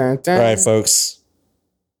 dun, dun, dun. All right, folks.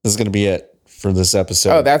 This is going to be it for this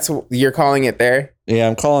episode. Oh, you're calling it there? Yeah,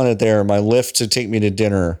 I'm calling it there. My lift to take me to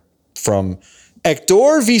dinner from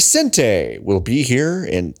Hector Vicente will be here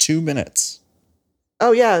in 2 minutes.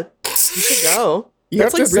 Oh yeah, you should go. You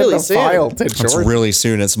That's have to like send really a soon. file to It's Jordan. really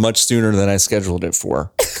soon. It's much sooner than I scheduled it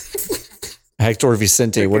for. Hector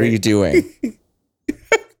Vicente, what are you doing?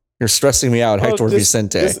 You're stressing me out, Hector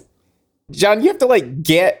Vicente. John, you have to like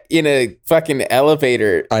get in a fucking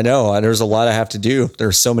elevator. I know. There's a lot I have to do.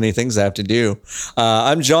 There's so many things I have to do.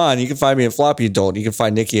 I'm John. You can find me at Floppy Adult. You can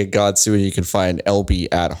find Nikki at Godsue. You can find LB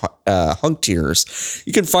at Hunk Tears.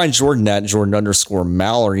 You can find Jordan at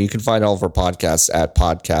Jordan_Mallory. You can find all of our podcasts at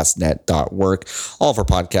podcastnet.work. All of our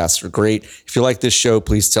podcasts are great. If you like this show,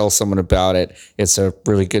 please tell someone about it. It's a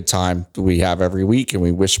really good time we have every week, and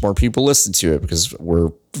we wish more people listen to it because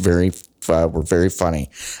we're very funny.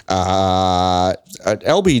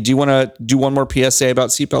 LB, do you want to do one more PSA about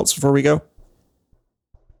seatbelts before we go?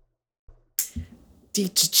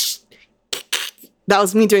 That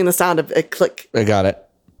was me doing the sound of a click. I got it.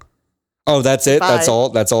 Oh, that's it. Bye. That's all.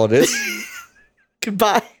 That's all it is.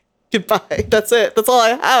 Goodbye. That's it. That's all I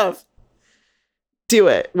have. Do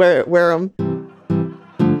it. Wear them.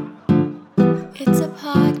 It's a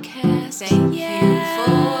podcast. Thank yeah.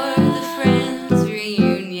 you for the Friends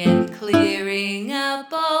reunion, clearing up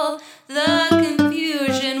all the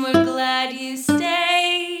confusion. We're glad you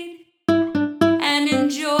stayed and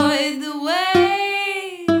enjoyed the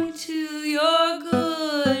way to your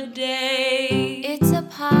good day. It's a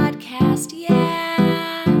podcast,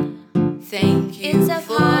 yeah. Thank you It's a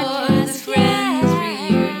for podcast, the Friends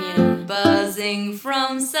yeah. reunion, buzzing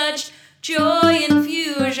from such joy and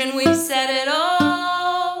fusion. We've said it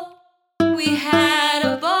all. We had